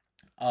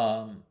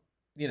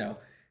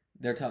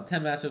 their top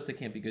 10 matchups, they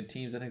can't be good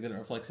teams. I think that it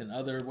reflects in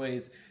other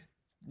ways.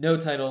 No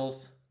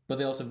titles, but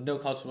they also have no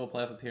college football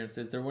playoff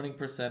appearances. Their winning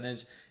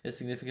percentage is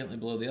significantly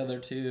below the other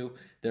 2.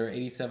 They're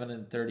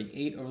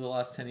 87-38 over the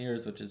last 10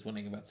 years, which is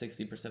winning about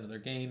 60% of their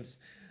games.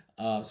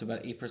 So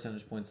about 8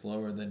 percentage points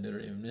lower than Notre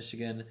Dame and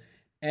Michigan.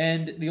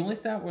 And the only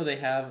stat where they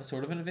have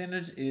sort of an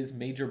advantage is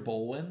major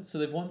bowl wins. So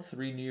they've won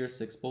 3 New Year's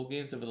 6 bowl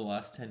games over the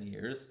last 10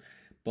 years.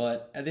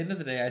 But at the end of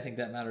the day, I think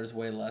that matters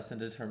way less in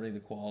determining the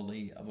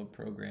quality of a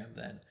program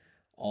than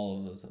all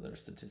of those other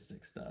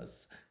statistics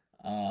does.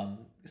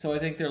 So I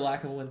think their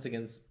lack of wins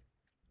against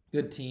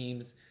good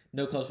teams,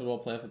 no college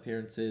football playoff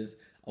appearances,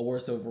 a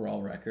worse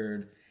overall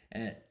record.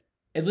 And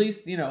at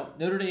least,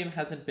 Notre Dame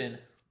hasn't been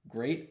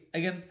great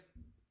against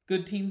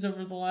good teams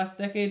over the last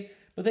decade,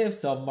 but they have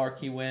some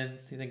marquee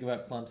wins. You think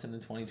about Clemson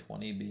in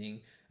 2020 being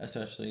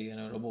especially a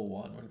notable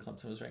one when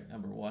Clemson was ranked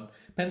number 1.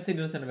 Penn State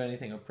doesn't have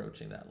anything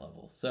approaching that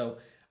level. So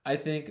I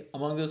think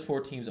among those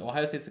 4 teams,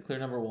 Ohio State's the clear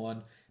number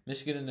 1.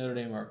 Michigan and Notre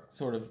Dame are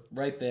sort of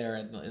right there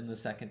in the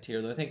second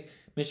tier, though I think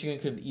Michigan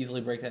could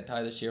easily break that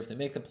tie this year if they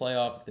make the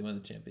playoff, if they win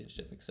the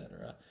championship,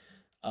 etc.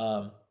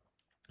 And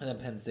then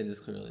Penn State is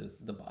clearly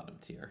the bottom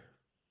tier.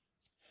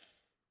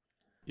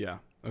 Yeah.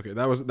 Okay.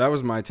 That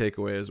was my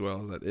takeaway as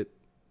well. Is that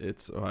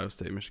it's Ohio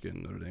State,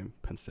 Michigan, Notre Dame,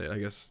 Penn State. I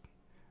guess.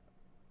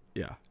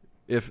 Yeah.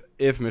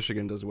 If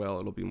Michigan does well,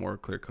 it'll be more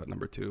clear cut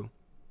number 2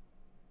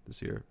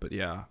 this year. But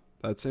yeah,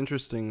 that's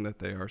interesting that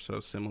they are so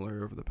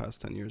similar over the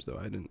past 10 years. Though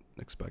I didn't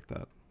expect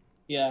that.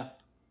 Yeah.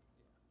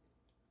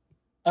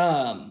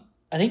 I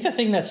think the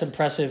thing that's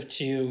impressive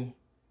too,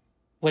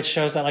 which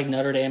shows that like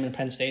Notre Dame and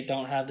Penn State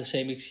don't have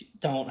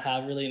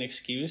really an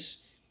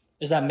excuse,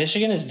 is that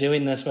Michigan is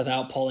doing this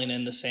without pulling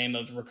in the same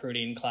of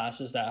recruiting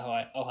classes that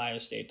Ohio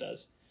State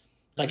does.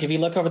 Like, if you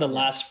look over the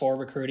last 4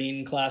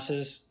 recruiting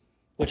classes,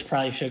 which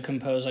probably should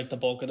compose like the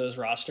bulk of those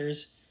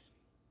rosters,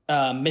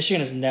 Michigan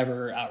has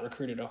never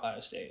out-recruited Ohio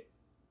State.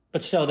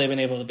 But still, they've been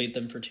able to beat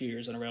them for 2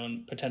 years in a row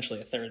and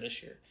potentially a third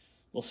this year.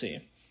 We'll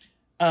see.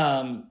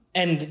 And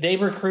they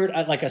recruit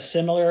at like a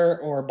similar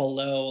or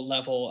below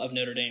level of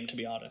Notre Dame, to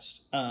be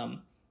honest.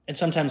 And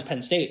sometimes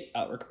Penn State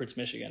out-recruits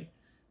Michigan.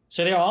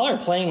 So they all are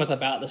playing with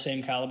about the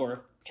same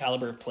caliber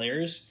of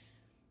players.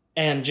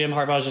 And Jim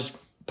Harbaugh's just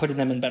putting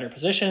them in better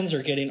positions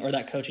or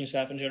that coaching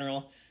staff in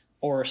general,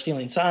 or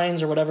stealing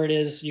signs or whatever it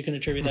is you can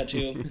attribute that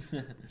to,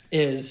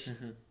 is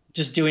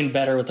just doing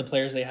better with the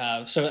players they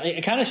have. So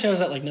it kind of shows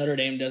that like Notre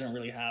Dame doesn't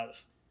really have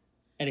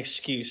an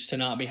excuse to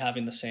not be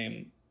having the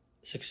same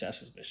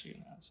success as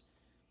Michigan has.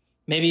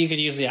 Maybe you could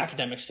use the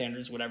academic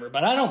standards, whatever,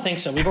 but I don't think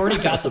so. We've already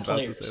got the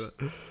players.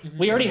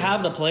 We already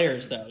have the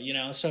players though,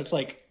 so it's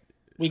like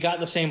we got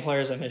the same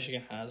players that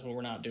Michigan has, but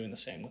we're not doing the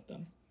same with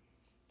them.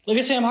 Look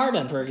at Sam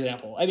Hartman, for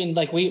example. I mean,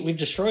 like we've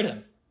destroyed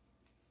him.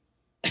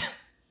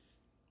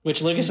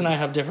 Which Lucas and I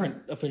have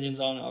different opinions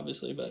on,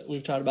 obviously, but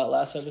we've talked about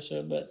last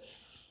episode. But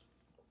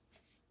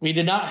we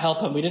did not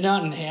help him. We did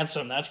not enhance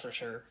him. That's for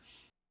sure.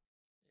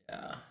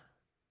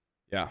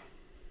 Yeah.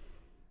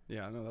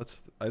 No,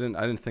 I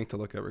didn't think to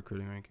look at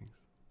recruiting rankings.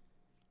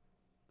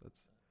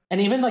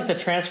 And even like the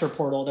transfer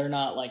portal, they're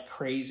not like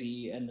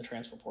crazy in the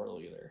transfer portal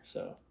either.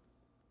 So,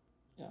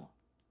 yeah.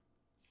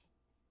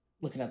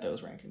 Looking at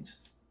those rankings.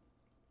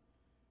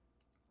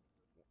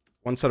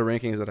 One set of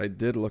rankings that I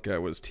did look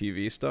at was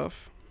TV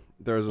stuff.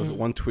 There was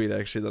one tweet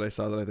actually that I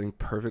saw that I think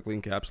perfectly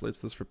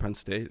encapsulates this for Penn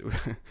State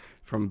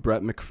from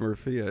Brett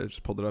McMurphy. I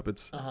just pulled it up.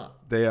 It's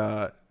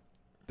they're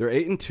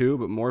 8-2,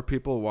 but more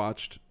people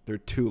watched their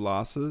 2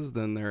 losses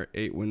than their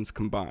 8 wins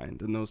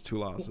combined, and those 2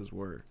 losses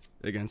were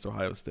against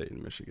Ohio State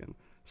and Michigan.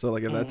 So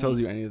like if that tells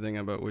you anything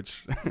about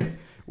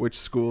which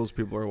schools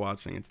people are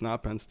watching, it's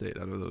not Penn State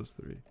out of those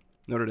 3.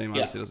 Notre Dame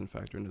obviously doesn't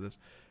factor into this.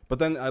 But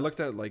then I looked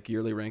at like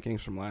yearly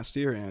rankings from last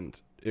year, and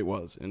it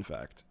was in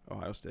fact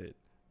Ohio State,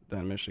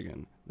 then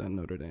Michigan, then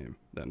Notre Dame,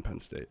 then Penn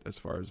State as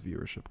far as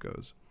viewership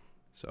goes.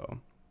 So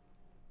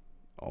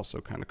also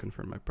kind of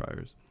confirmed my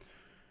priors.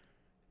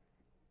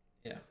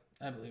 Yeah,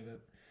 I believe it.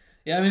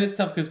 Yeah, I mean, it's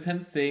tough because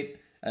Penn State,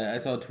 I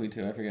saw a tweet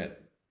too, I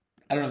forget.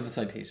 I don't have the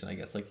citation, I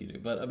guess, like you do,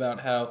 but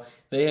about how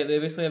they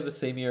basically have the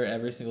same year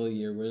every single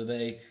year where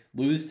they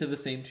lose to the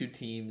same 2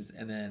 teams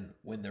and then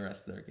win the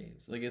rest of their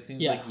games. Like, it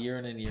seems like year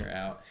in and year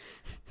out,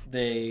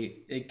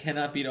 it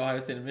cannot beat Ohio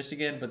State and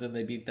Michigan, but then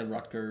they beat the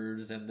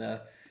Rutgers and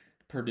the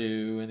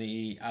Purdue and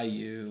the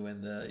IU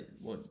and the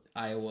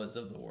Iowas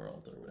of the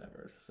world or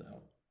whatever. So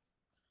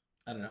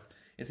I don't know.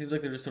 It seems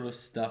like they're just sort of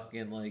stuck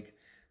in like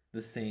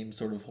the same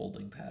sort of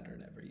holding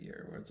pattern every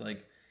year, where it's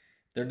like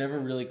they're never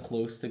really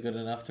close to good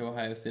enough to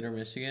Ohio State or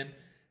Michigan,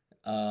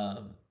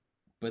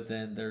 but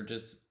then they're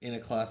just in a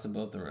class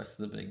above the rest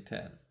of the Big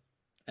Ten,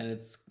 and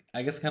it's,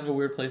 I guess, kind of a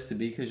weird place to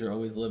be because you're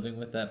always living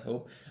with that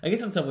hope. I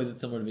guess in some ways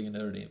it's similar to being a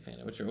Notre Dame fan,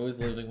 in which you're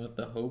always living with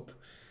the hope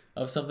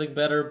of something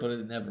better, but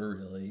it never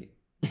really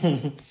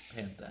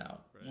pans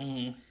out. Right?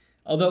 Mm-hmm.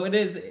 Although it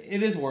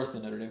is worse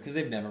than Notre Dame because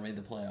they've never made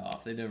the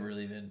playoff. They've never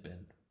really even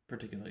been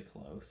particularly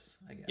close,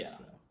 I guess. Yeah.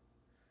 So.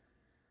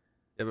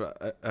 Yeah,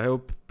 but I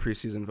hope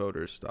preseason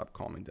voters start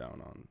calming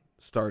down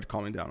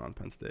on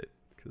Penn State,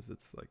 because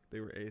it's like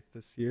they were 8th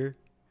this year.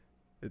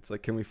 It's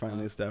like, can we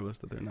finally establish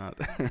that they're not?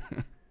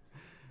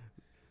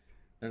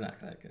 They're not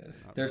that good.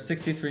 Their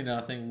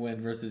 63-0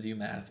 win versus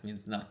UMass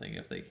means nothing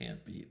if they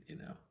can't beat,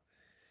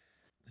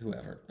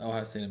 whoever.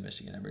 Ohio State and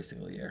Michigan every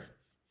single year.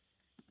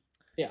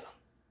 Yeah.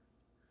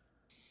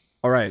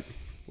 All right.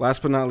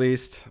 Last but not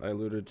least, I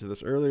alluded to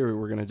this earlier,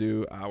 we're going to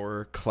do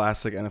our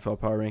classic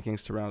NFL power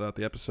rankings to round out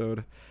the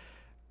episode.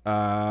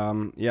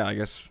 I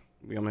guess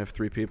we only have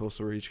 3 people,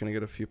 so we're each going to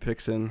get a few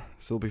picks in.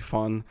 So it'll be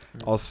fun.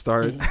 I'll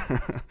start.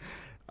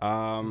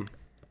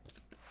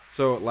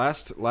 So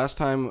last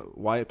time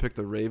Wyatt picked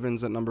the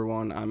Ravens at number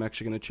 1. I'm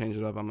actually going to change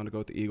it up. I'm going to go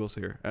with the Eagles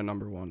here at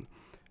number 1.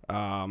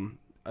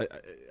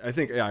 I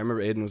think I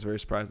remember Aiden was very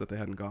surprised that they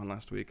hadn't gone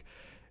last week,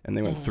 and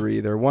they went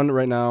 3. They're 1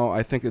 right now.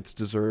 I think it's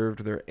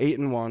deserved. They're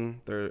 8-1.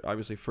 They're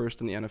obviously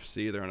first in the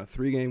NFC. They're on a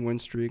 3-game win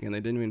streak, and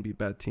they didn't even beat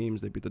bad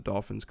teams. They beat the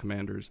Dolphins,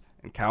 Commanders,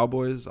 and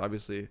Cowboys.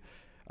 Obviously,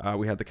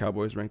 we had the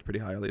Cowboys ranked pretty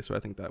highly, so I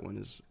think that win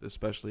is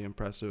especially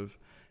impressive.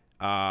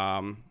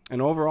 And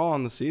overall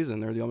on the season,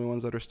 they're the only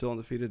ones that are still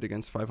undefeated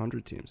against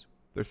 500 teams.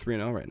 They're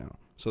 3-0 right now.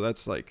 So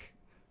that's like,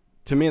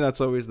 to me,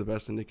 that's always the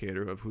best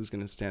indicator of who's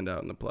going to stand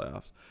out in the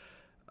playoffs.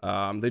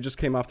 They just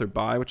came off their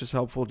bye, which is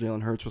helpful.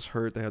 Jalen Hurts was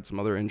hurt. They had some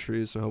other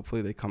injuries, so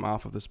hopefully they come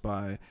off of this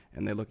bye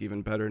and they look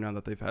even better now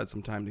that they've had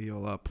some time to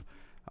heal up.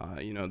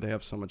 They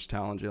have so much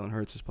talent. Jalen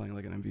Hurts is playing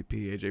like an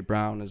MVP. A.J.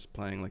 Brown is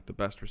playing like the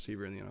best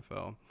receiver in the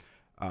NFL.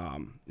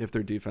 If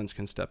their defense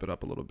can step it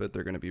up a little bit,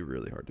 they're going to be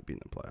really hard to beat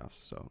in the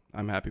playoffs. So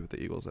I'm happy with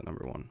the Eagles at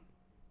number 1.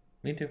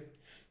 Me too.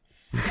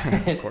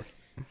 Of course.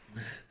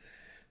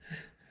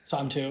 So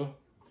I'm 2.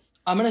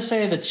 I'm going to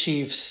say the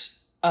Chiefs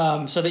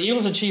So the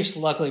Eagles and Chiefs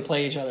luckily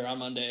play each other on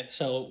Monday,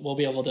 so we'll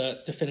be able to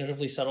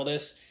definitively settle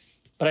this.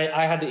 But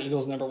I had the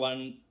Eagles number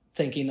one,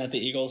 thinking that the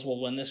Eagles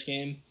will win this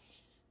game.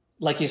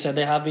 Like you said,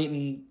 they have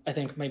beaten, I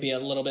think, maybe a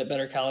little bit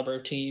better caliber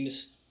of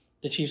teams.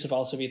 The Chiefs have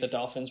also beat the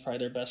Dolphins, probably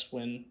their best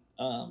win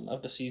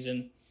of the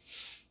season,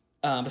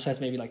 besides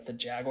maybe like the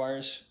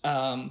Jaguars.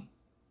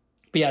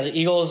 But yeah, the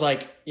Eagles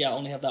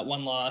only have that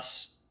one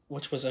loss,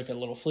 which was like a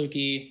little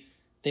fluky.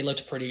 They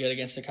looked pretty good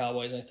against the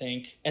Cowboys, I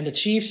think. And the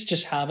Chiefs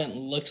just haven't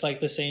looked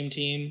like the same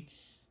team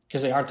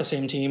because they aren't the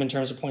same team in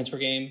terms of points per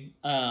game,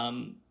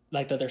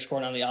 like that they're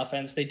scoring on the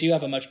offense. They do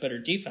have a much better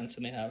defense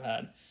than they have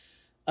had.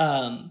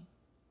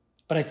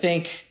 But I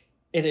think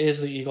it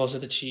is the Eagles or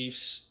the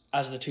Chiefs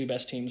as the two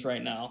best teams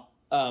right now,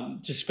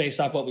 just based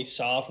off what we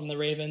saw from the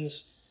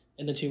Ravens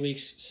in the 2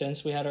 weeks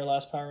since we had our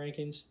last power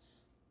rankings.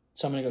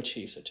 So I'm going to go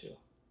Chiefs at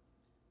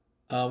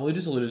 2. We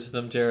just alluded to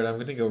them, Jared. I'm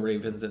going to go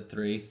Ravens at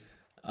 3.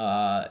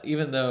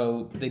 Even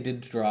though they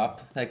did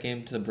drop that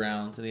game to the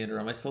Browns in the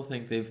interim, I still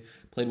think they've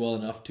played well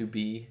enough to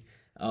be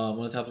one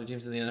of the top 2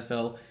 teams in the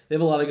NFL. They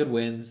have a lot of good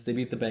wins. They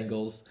beat the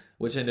Bengals,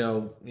 which I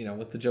know,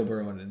 with the Joe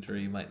Burrow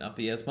injury might not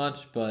be as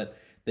much, but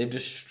they've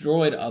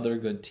destroyed other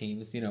good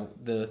teams.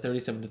 The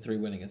 37-3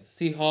 win against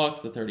the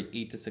Seahawks, the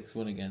 38-6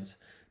 win against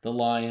the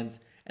Lions,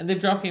 and they've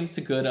dropped games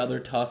to good other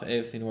tough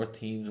AFC North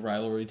teams,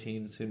 rivalry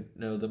teams who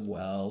know them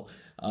well.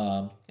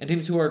 And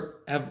teams who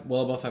have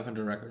well above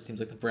 500 records, teams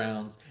like the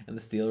Browns and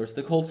the Steelers.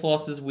 The Colts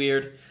loss is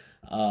weird,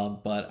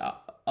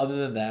 but other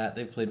than that,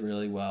 they've played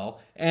really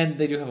well. And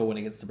they do have a win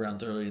against the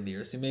Browns early in the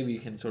year, so maybe you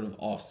can sort of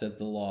offset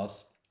the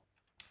loss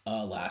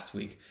last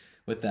week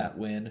with that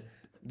win.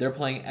 They're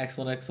playing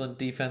excellent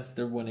defense.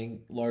 They're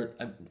winning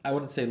I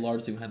wouldn't say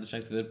largely behind the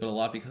strength of it, but a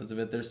lot because of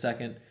it. They're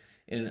second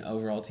in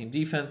overall team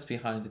defense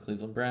behind the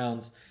Cleveland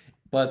Browns.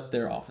 But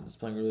their offense is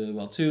playing really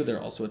well, too.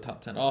 They're also a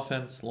top 10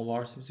 offense.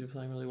 Lamar seems to be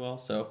playing really well.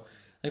 So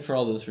I think for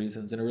all those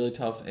reasons, in a really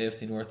tough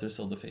AFC North, they're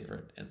still the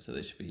favorite. And so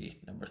they should be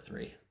number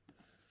 3.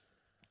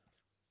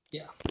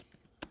 Yeah.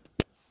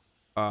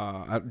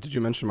 Did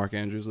you mention Mark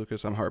Andrews,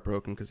 Lucas? I'm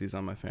heartbroken because he's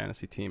on my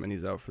fantasy team and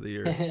he's out for the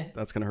year.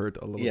 That's going to hurt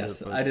a little bit.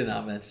 Yes, I did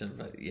not mention,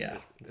 but yeah,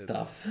 it's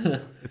tough.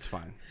 It's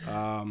fine.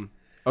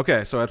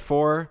 Okay, so at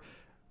 4,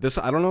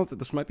 I don't know if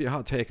this might be a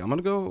hot take. I'm going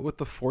to go with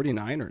the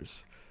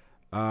 49ers.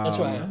 That's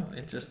right. Oh,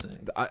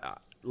 interesting.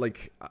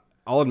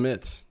 I'll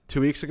admit,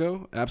 2 weeks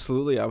ago,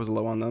 absolutely, I was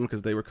low on them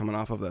because they were coming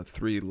off of that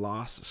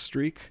 3-loss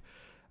streak.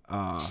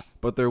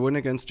 But their win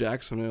against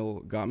Jacksonville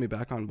got me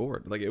back on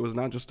board. It was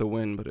not just a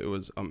win, but it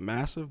was a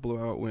massive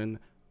blowout win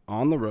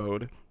on the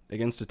road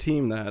against a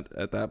team that,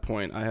 at that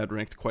point, I had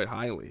ranked quite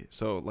highly.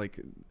 So,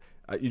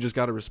 you just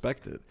got to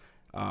respect it.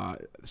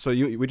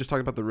 We just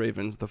talked about the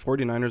Ravens. The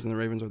 49ers and the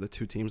Ravens are the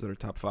 2 teams that are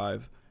top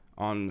 5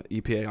 on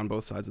EPA on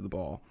both sides of the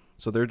ball.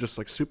 So they're just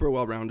super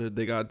well-rounded.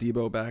 They got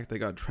Debo back. They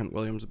got Trent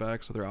Williams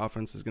back. So their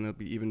offense is going to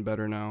be even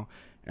better now.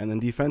 And then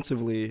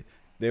defensively,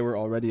 they were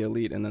already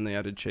elite, and then they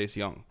added Chase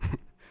Young.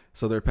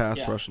 So their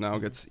pass rush now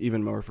gets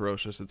even more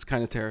ferocious. It's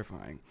kind of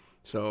terrifying.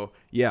 So,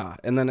 yeah.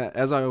 And then,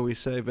 as I always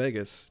say,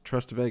 Vegas,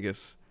 trust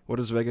Vegas. What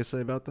does Vegas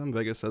say about them?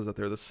 Vegas says that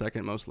they're the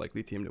second most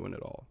likely team to win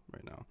it all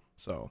right now.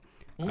 So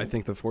I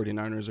think the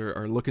 49ers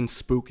are looking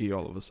spooky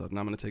all of a sudden.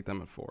 I'm going to take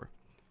them at 4.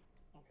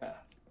 Okay.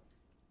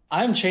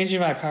 I'm changing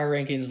my power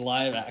rankings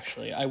live,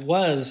 actually. I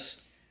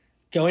was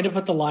going to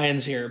put the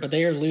Lions here, but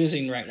they are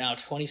losing right now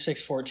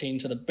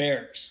 26-14 to the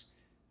Bears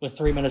with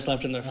 3 minutes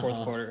left in their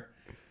fourth quarter.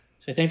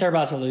 So I think they're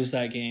about to lose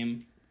that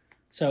game.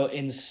 So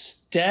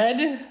instead,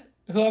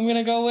 who I'm going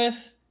to go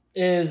with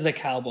is the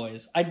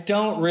Cowboys. I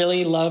don't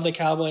really love the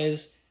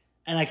Cowboys,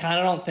 and I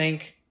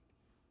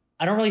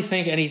don't really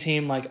think any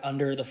team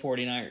under the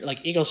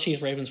 49ers, Eagles,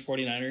 Chiefs, Ravens,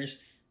 49ers,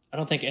 I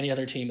don't think any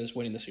other team is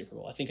winning the Super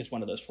Bowl. I think it's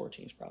one of those 4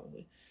 teams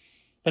probably.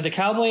 But the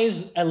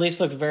Cowboys at least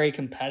looked very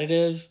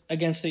competitive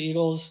against the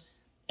Eagles.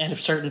 And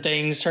if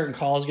certain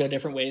calls go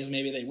different ways,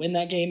 maybe they win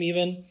that game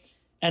even.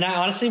 And I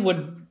honestly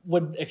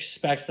would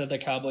expect that the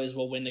Cowboys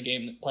will win the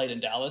game played in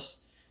Dallas.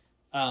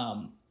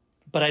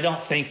 But I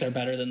don't think they're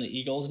better than the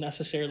Eagles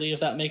necessarily,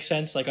 if that makes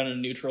sense. On a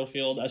neutral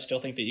field, I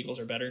still think the Eagles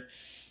are better.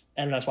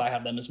 And that's why I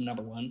have them as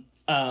number 1.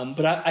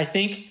 But I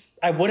think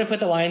I would have put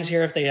the Lions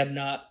here if they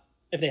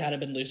hadn't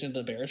been losing to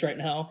the Bears right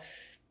now.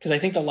 Because I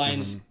think the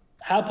Lions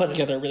have put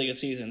together a really good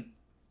season.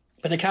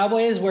 But the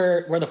Cowboys,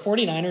 where the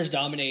 49ers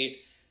dominate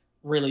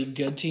really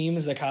good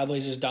teams, the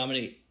Cowboys just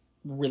dominate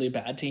really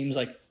bad teams,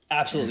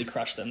 absolutely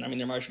crush them. I mean,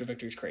 their margin of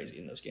victory is crazy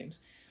in those games.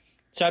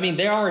 So,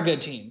 they are a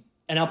good team.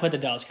 And I'll put the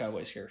Dallas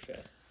Cowboys here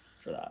 5th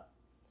for that.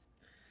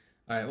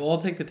 All right, well,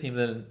 I'll take the team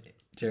then,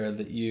 Jared,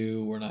 that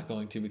you were not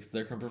going to because of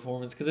their current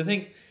performance. Because I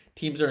think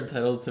teams are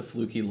entitled to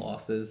fluky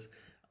losses.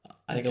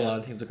 I think a lot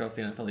of teams across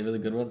the NFL, even the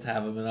good ones,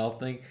 have them. And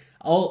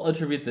I'll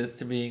attribute this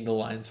to being the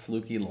Lions'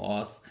 fluky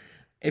loss.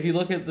 If you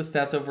look at the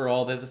stats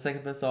overall, they have the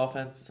second best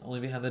offense, only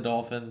behind the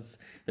Dolphins.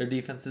 Their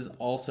defense is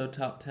also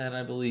top 10,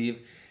 I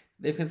believe.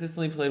 They've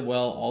consistently played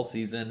well all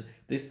season.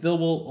 They still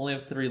will only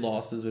have 3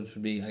 losses, which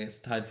would be, I guess,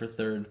 tied for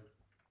 3rd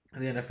in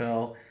the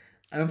NFL.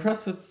 I'm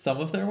impressed with some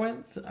of their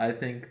wins. I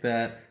think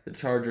that the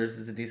Chargers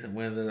is a decent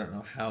win. I don't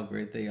know how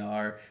great they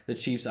are. The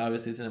Chiefs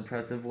obviously is an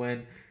impressive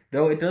win.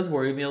 Though it does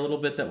worry me a little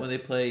bit that when they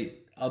play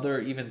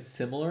other even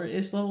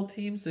similar-ish level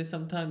teams, they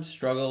sometimes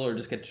struggle or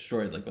just get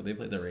destroyed, like when they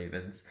play the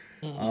Ravens.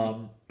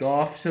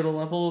 Goff showed a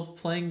level of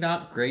playing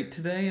not great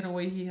today in a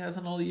way he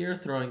hasn't all year,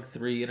 throwing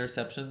 3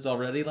 interceptions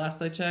already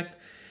last I checked.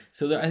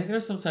 So I think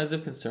there's some signs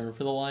of concern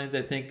for the Lions.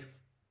 I don't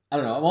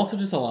know. I'm also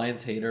just a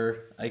Lions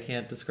hater. I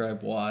can't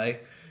describe why.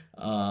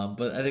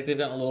 But I think they've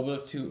gotten a little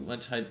bit of too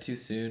much hype too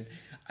soon.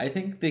 I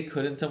think they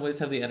could in some ways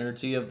have the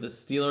energy of the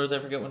Steelers. I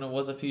forget when it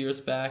was a few years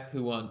back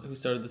who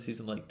started the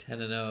season like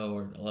 10-0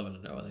 or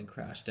 11-0 and then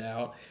crashed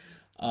out.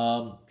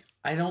 I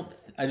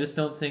just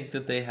don't think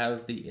that they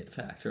have the it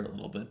factor a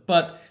little bit.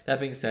 But that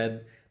being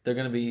said, they're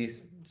going to be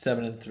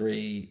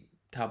 7-3,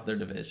 top of their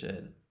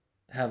division,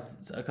 have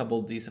a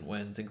couple decent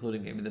wins,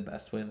 including maybe the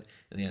best win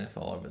in the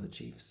NFL over the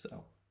Chiefs.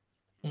 So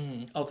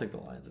I'll take the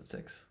Lions at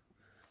 6.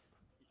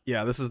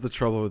 Yeah, this is the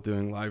trouble with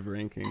doing live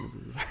rankings.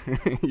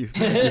 You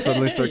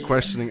suddenly start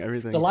questioning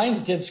everything. The Lions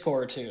did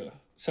score too,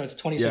 so it's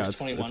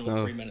 26-21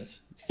 with 3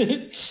 minutes.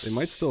 They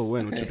might still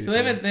win. Okay, which would so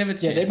be they have a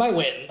chance. Yeah, they might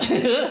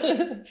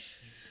win.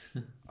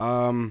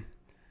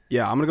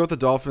 Yeah, I'm gonna go with the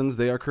Dolphins.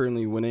 They are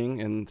currently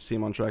winning and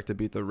seem on track to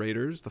beat the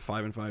Raiders, the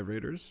 5-5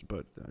 Raiders.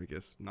 But I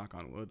guess knock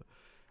on wood.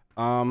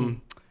 I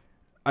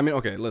mean,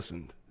 okay,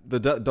 listen. The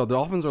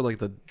Dolphins are like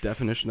the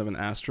definition of an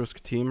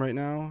asterisk team right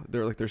now.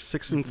 They're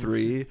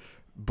 6-3.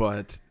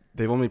 But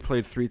they've only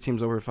played 3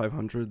 teams over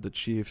 500, the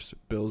Chiefs,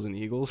 Bills, and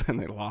Eagles, and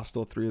they lost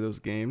all 3 of those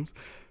games.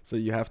 So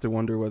you have to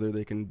wonder whether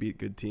they can beat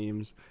good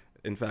teams.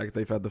 In fact,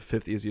 they've had the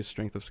 5th easiest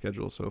strength of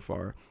schedule so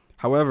far.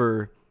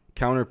 However,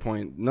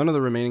 counterpoint, none of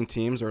the remaining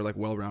teams are like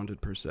well-rounded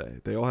per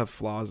se. They all have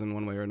flaws in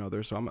one way or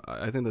another. So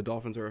I think the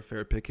Dolphins are a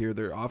fair pick here.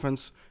 Their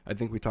offense, I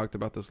think we talked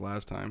about this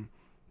last time.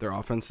 Their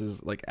offense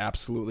is like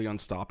absolutely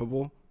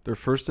unstoppable. They're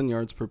first in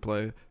yards per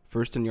play,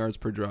 first in yards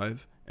per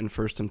drive, and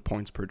first in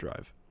points per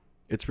drive.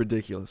 It's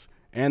ridiculous.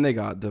 And they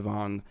got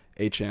Devon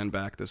Achane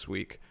back this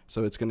week,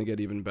 so it's going to get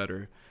even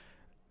better.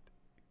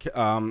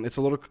 It's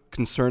a little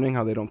concerning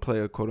how they don't play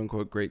a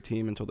quote-unquote great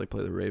team until they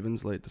play the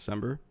Ravens late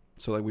December.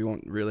 So like we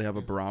won't really have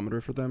a barometer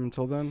for them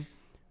until then.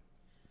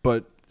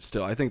 But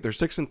still, I think they're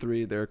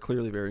 6-3. They're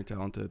clearly very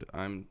talented.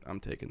 I'm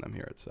taking them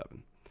here at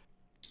 7.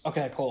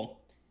 Okay, cool.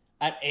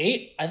 At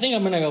 8, I think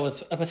I'm going to go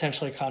with a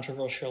potentially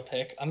controversial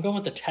pick. I'm going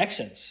with the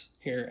Texans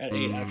here at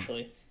 8,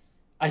 actually.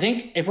 I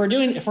think if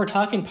we're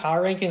talking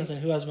power rankings and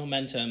who has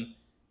momentum,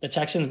 the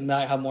Texans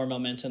might have more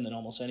momentum than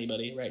almost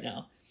anybody right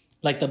now.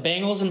 Like the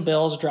Bengals and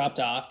Bills dropped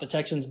off. The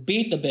Texans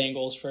beat the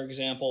Bengals, for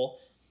example.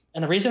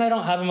 And the reason I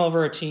don't have them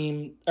over a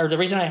team, or the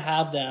reason I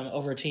have them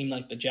over a team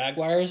like the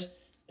Jaguars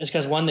is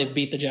because one, they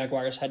beat the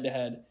Jaguars head to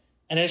head.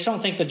 And I just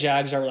don't think the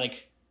Jags are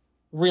like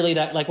really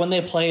that, like when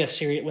they played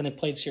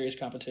serious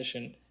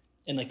competition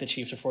in like the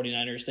Chiefs or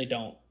 49ers, they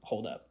don't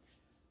hold up,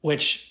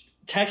 which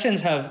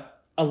Texans have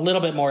a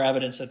little bit more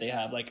evidence that they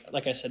have.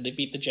 Like I said, they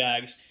beat the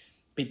Jags,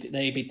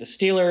 they beat the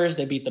Steelers,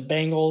 they beat the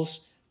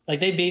Bengals. Like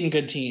they've beaten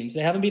good teams.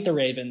 They haven't beat the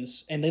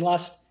Ravens, and they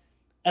lost.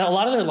 And a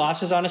lot of their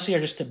losses, honestly, are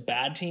just to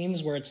bad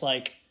teams. Where it's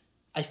like,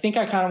 I think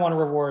I kind of want to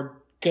reward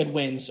good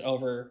wins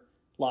over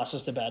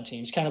losses to bad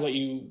teams. Kind of what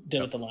you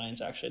did with the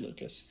Lions, actually,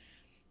 Lucas.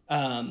 So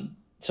I'm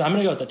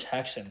gonna go with the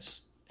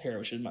Texans here,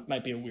 which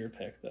might be a weird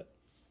pick, but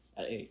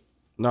at 8.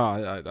 No,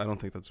 I don't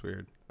think that's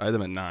weird. I had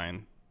them at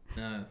 9.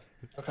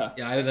 Okay.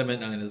 Yeah, I had them at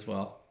 9 as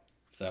well.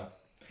 So,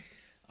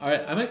 all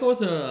right, I might go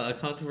with a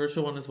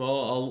controversial one as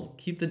well. I'll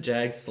keep the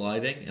Jags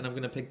sliding, and I'm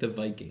going to pick the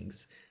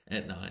Vikings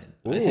at 9.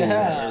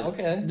 Yeah,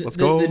 okay. Let's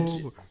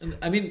go.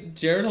 I mean,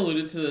 Jared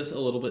alluded to this a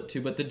little bit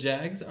too, but the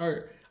Jags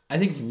are, I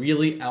think,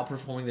 really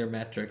outperforming their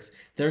metrics.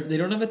 They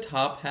don't have a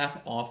top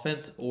half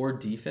offense or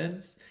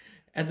defense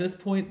at this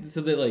point,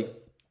 so that like,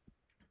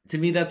 to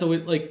me, that's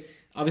always like,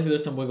 obviously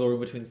there's some wiggle room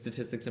between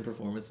statistics and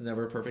performance. It's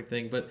never a perfect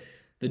thing, but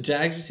the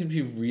Jags just seem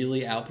to be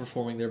really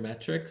outperforming their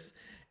metrics,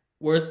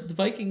 whereas the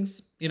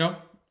Vikings,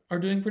 are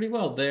doing pretty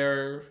well.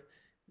 They're,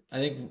 I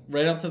think,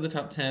 right outside the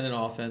top 10 in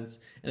offense,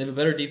 and they have a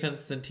better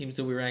defense than teams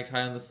that we ranked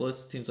high on this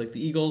list. Teams like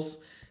the Eagles,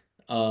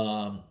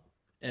 and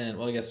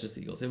well, I guess just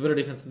the Eagles. They have a better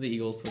defense than the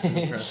Eagles, which is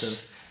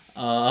impressive.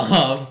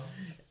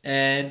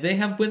 And they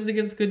have wins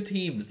against good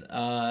teams.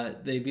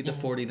 They beat the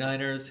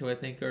 49ers, who I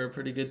think are a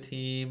pretty good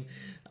team.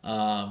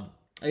 I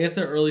guess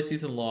their early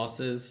season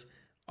losses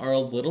are a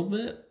little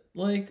bit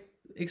like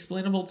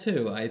explainable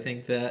too. I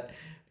think that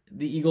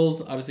the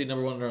Eagles, obviously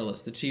number 1 on our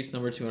list, the Chiefs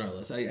number 2 on our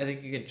list. I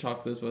think you can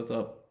chalk those both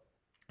up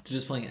to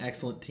just playing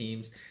excellent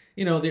teams.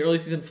 The early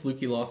season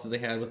fluky losses they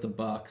had with the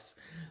Bucks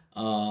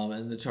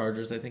and the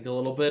Chargers, I think a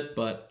little bit,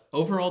 but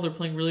overall they're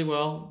playing really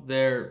well.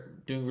 They're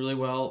doing really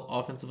well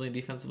offensively and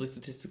defensively,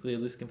 statistically,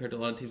 at least compared to a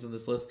lot of teams on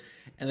this list,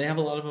 and they have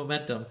a lot of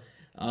momentum.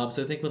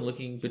 So I think when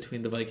looking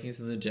between the Vikings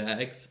and the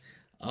Jags,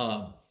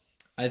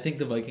 I think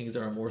the Vikings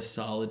are a more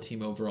solid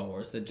team overall,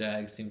 whereas the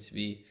Jags seem to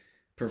be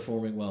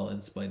performing well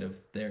in spite of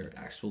their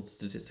actual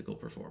statistical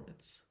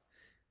performance.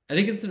 I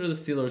didn't consider the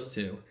Steelers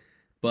too,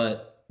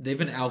 but they've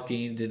been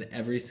outgained in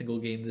every single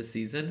game this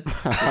season,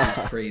 which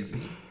is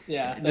crazy.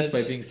 Yeah,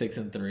 despite being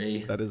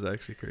 6-3. That is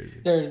actually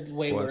crazy. They're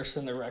way worse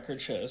than their record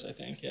shows, I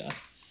think. Yeah.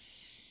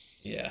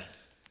 Yeah.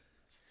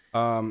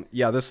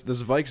 This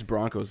Vikes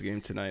Broncos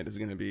game tonight is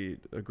going to be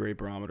a great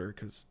barometer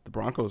because the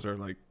Broncos are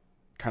like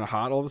kind of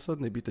hot all of a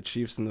sudden. They beat the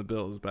Chiefs and the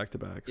Bills back to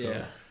back.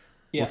 So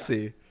we'll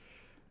see.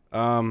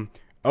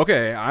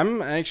 Okay,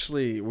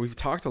 we've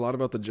talked a lot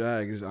about the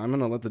Jags. I'm going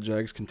to let the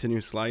Jags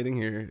continue sliding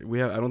here.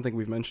 I don't think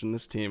we've mentioned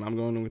this team. I'm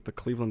going with the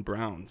Cleveland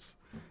Browns.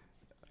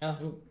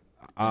 Oh.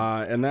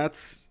 And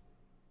that's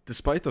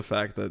despite the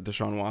fact that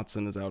Deshaun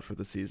Watson is out for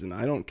the season.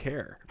 I don't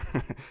care.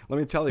 Let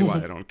me tell you why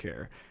I don't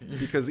care.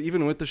 Because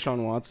even with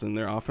Deshaun Watson,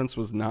 their offense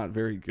was not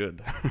very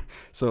good.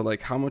 So,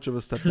 like, how much of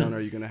a step down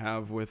are you going to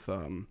have with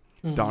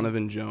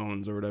Donovan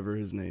Jones or whatever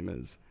his name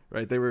is?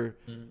 Right? They were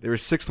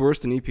 6th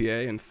worst in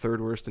EPA and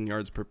 3rd worst in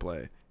yards per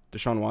play.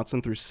 Deshaun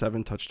Watson threw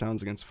 7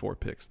 touchdowns against 4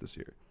 picks this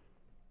year.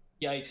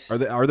 Yikes.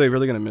 Are they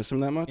really going to miss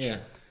him that much? Yeah.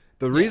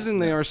 The reason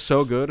they are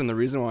so good and the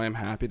reason why I'm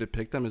happy to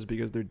pick them is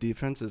because their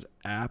defense is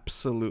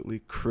absolutely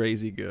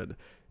crazy good.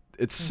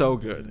 It's so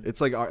good.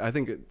 It's like, I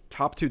think,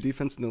 top 2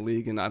 defense in the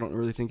league, and I don't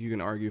really think you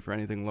can argue for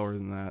anything lower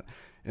than that.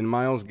 And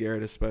Myles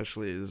Garrett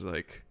especially is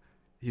like,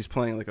 he's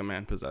playing like a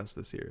man possessed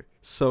this year.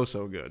 So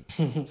good.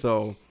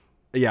 So,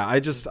 yeah, I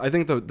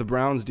think the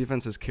Browns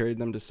defense has carried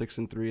them to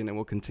 6-3, and it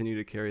will continue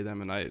to carry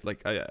them. And I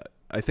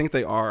think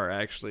they are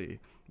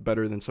actually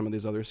better than some of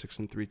these other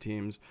 6-3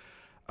 teams.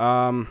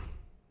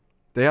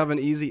 They have an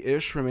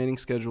easy-ish remaining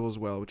schedule as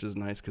well, which is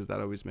nice because that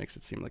always makes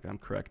it seem like I'm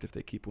correct if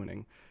they keep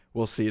winning.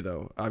 We'll see,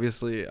 though.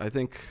 Obviously, I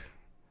think,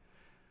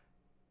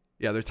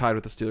 they're tied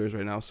with the Steelers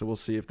right now, so we'll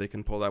see if they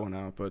can pull that one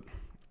out. But,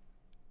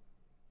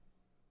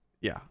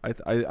 yeah,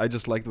 I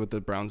just like what the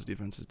Browns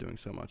defense is doing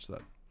so much that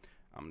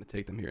I'm going to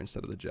take them here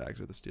instead of the Jags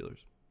or the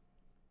Steelers.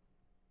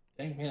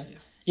 Dang,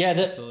 yeah.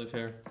 That's totally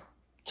fair.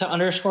 To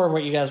underscore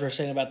what you guys were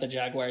saying about the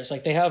Jaguars,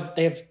 like they have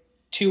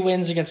 2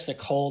 wins against the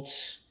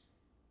Colts.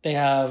 They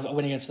have a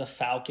win against the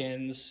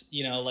Falcons.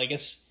 You know, like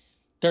it's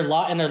their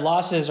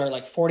losses are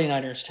like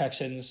 49ers,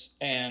 Texans,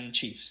 and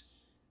Chiefs.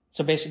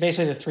 So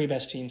basically the 3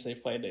 best teams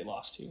they've played, they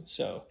lost to.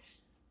 So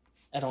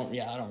I don't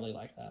really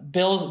like that.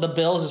 The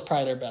Bills is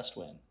probably their best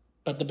win,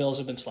 but the Bills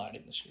have been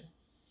sliding this year.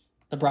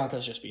 The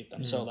Broncos just beat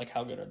them. So like,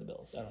 how good are the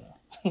Bills? I don't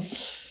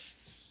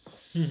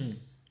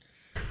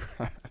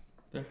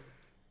know.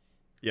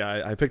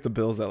 Yeah, I picked the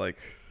Bills at like,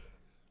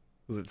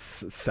 was it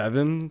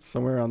 7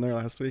 somewhere on there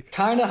last week?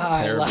 Kind of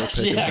high last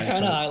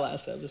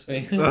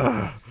episode.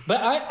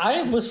 But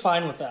I was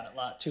fine with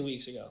that 2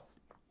 weeks ago,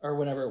 or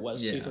whenever it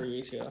was, 2-3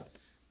 weeks ago.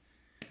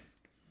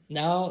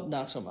 Now,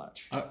 not so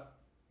much.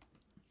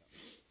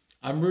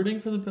 I'm rooting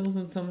for the Bills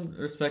in some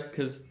respect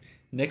because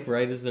Nick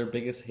Wright is their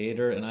biggest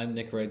hater, and I'm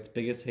Nick Wright's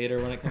biggest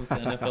hater when it comes to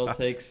NFL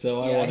takes.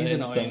 So I want to,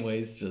 in some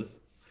ways, just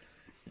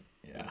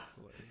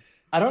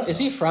Is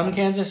he from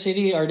Kansas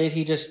City, or did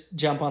he just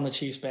jump on the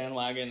Chiefs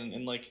bandwagon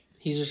and like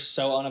he's just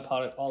so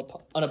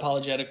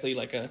unapologetically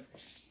like a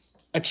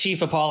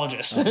Chief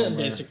apologist,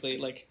 basically?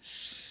 Like,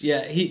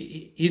 yeah,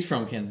 he's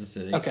from Kansas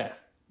City. Okay,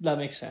 that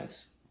makes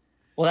sense.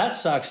 Well, that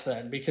sucks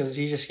then, because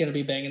he's just going to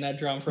be banging that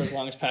drum for as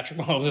long as Patrick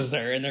Mahomes is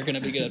there, and they're going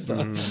to be good,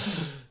 bro.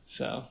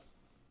 So,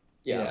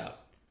 yeah.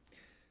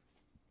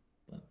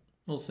 But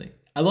we'll see.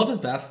 I love his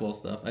basketball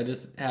stuff. I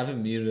just have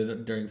him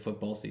muted during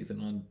football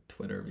season on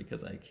Twitter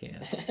because I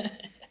can't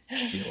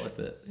deal with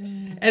it.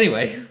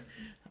 Anyway,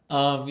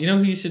 you know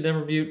who you should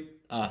never mute?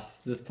 Us,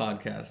 this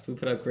podcast. We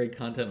put out great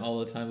content all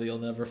the time that you'll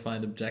never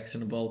find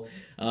objectionable.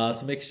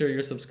 So make sure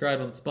you're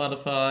subscribed on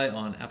Spotify,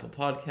 on Apple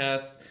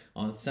Podcasts,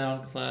 on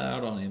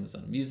SoundCloud, on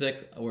Amazon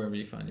Music, wherever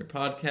you find your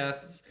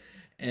podcasts.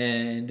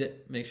 And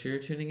make sure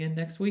you're tuning in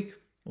next week.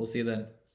 We'll see you then.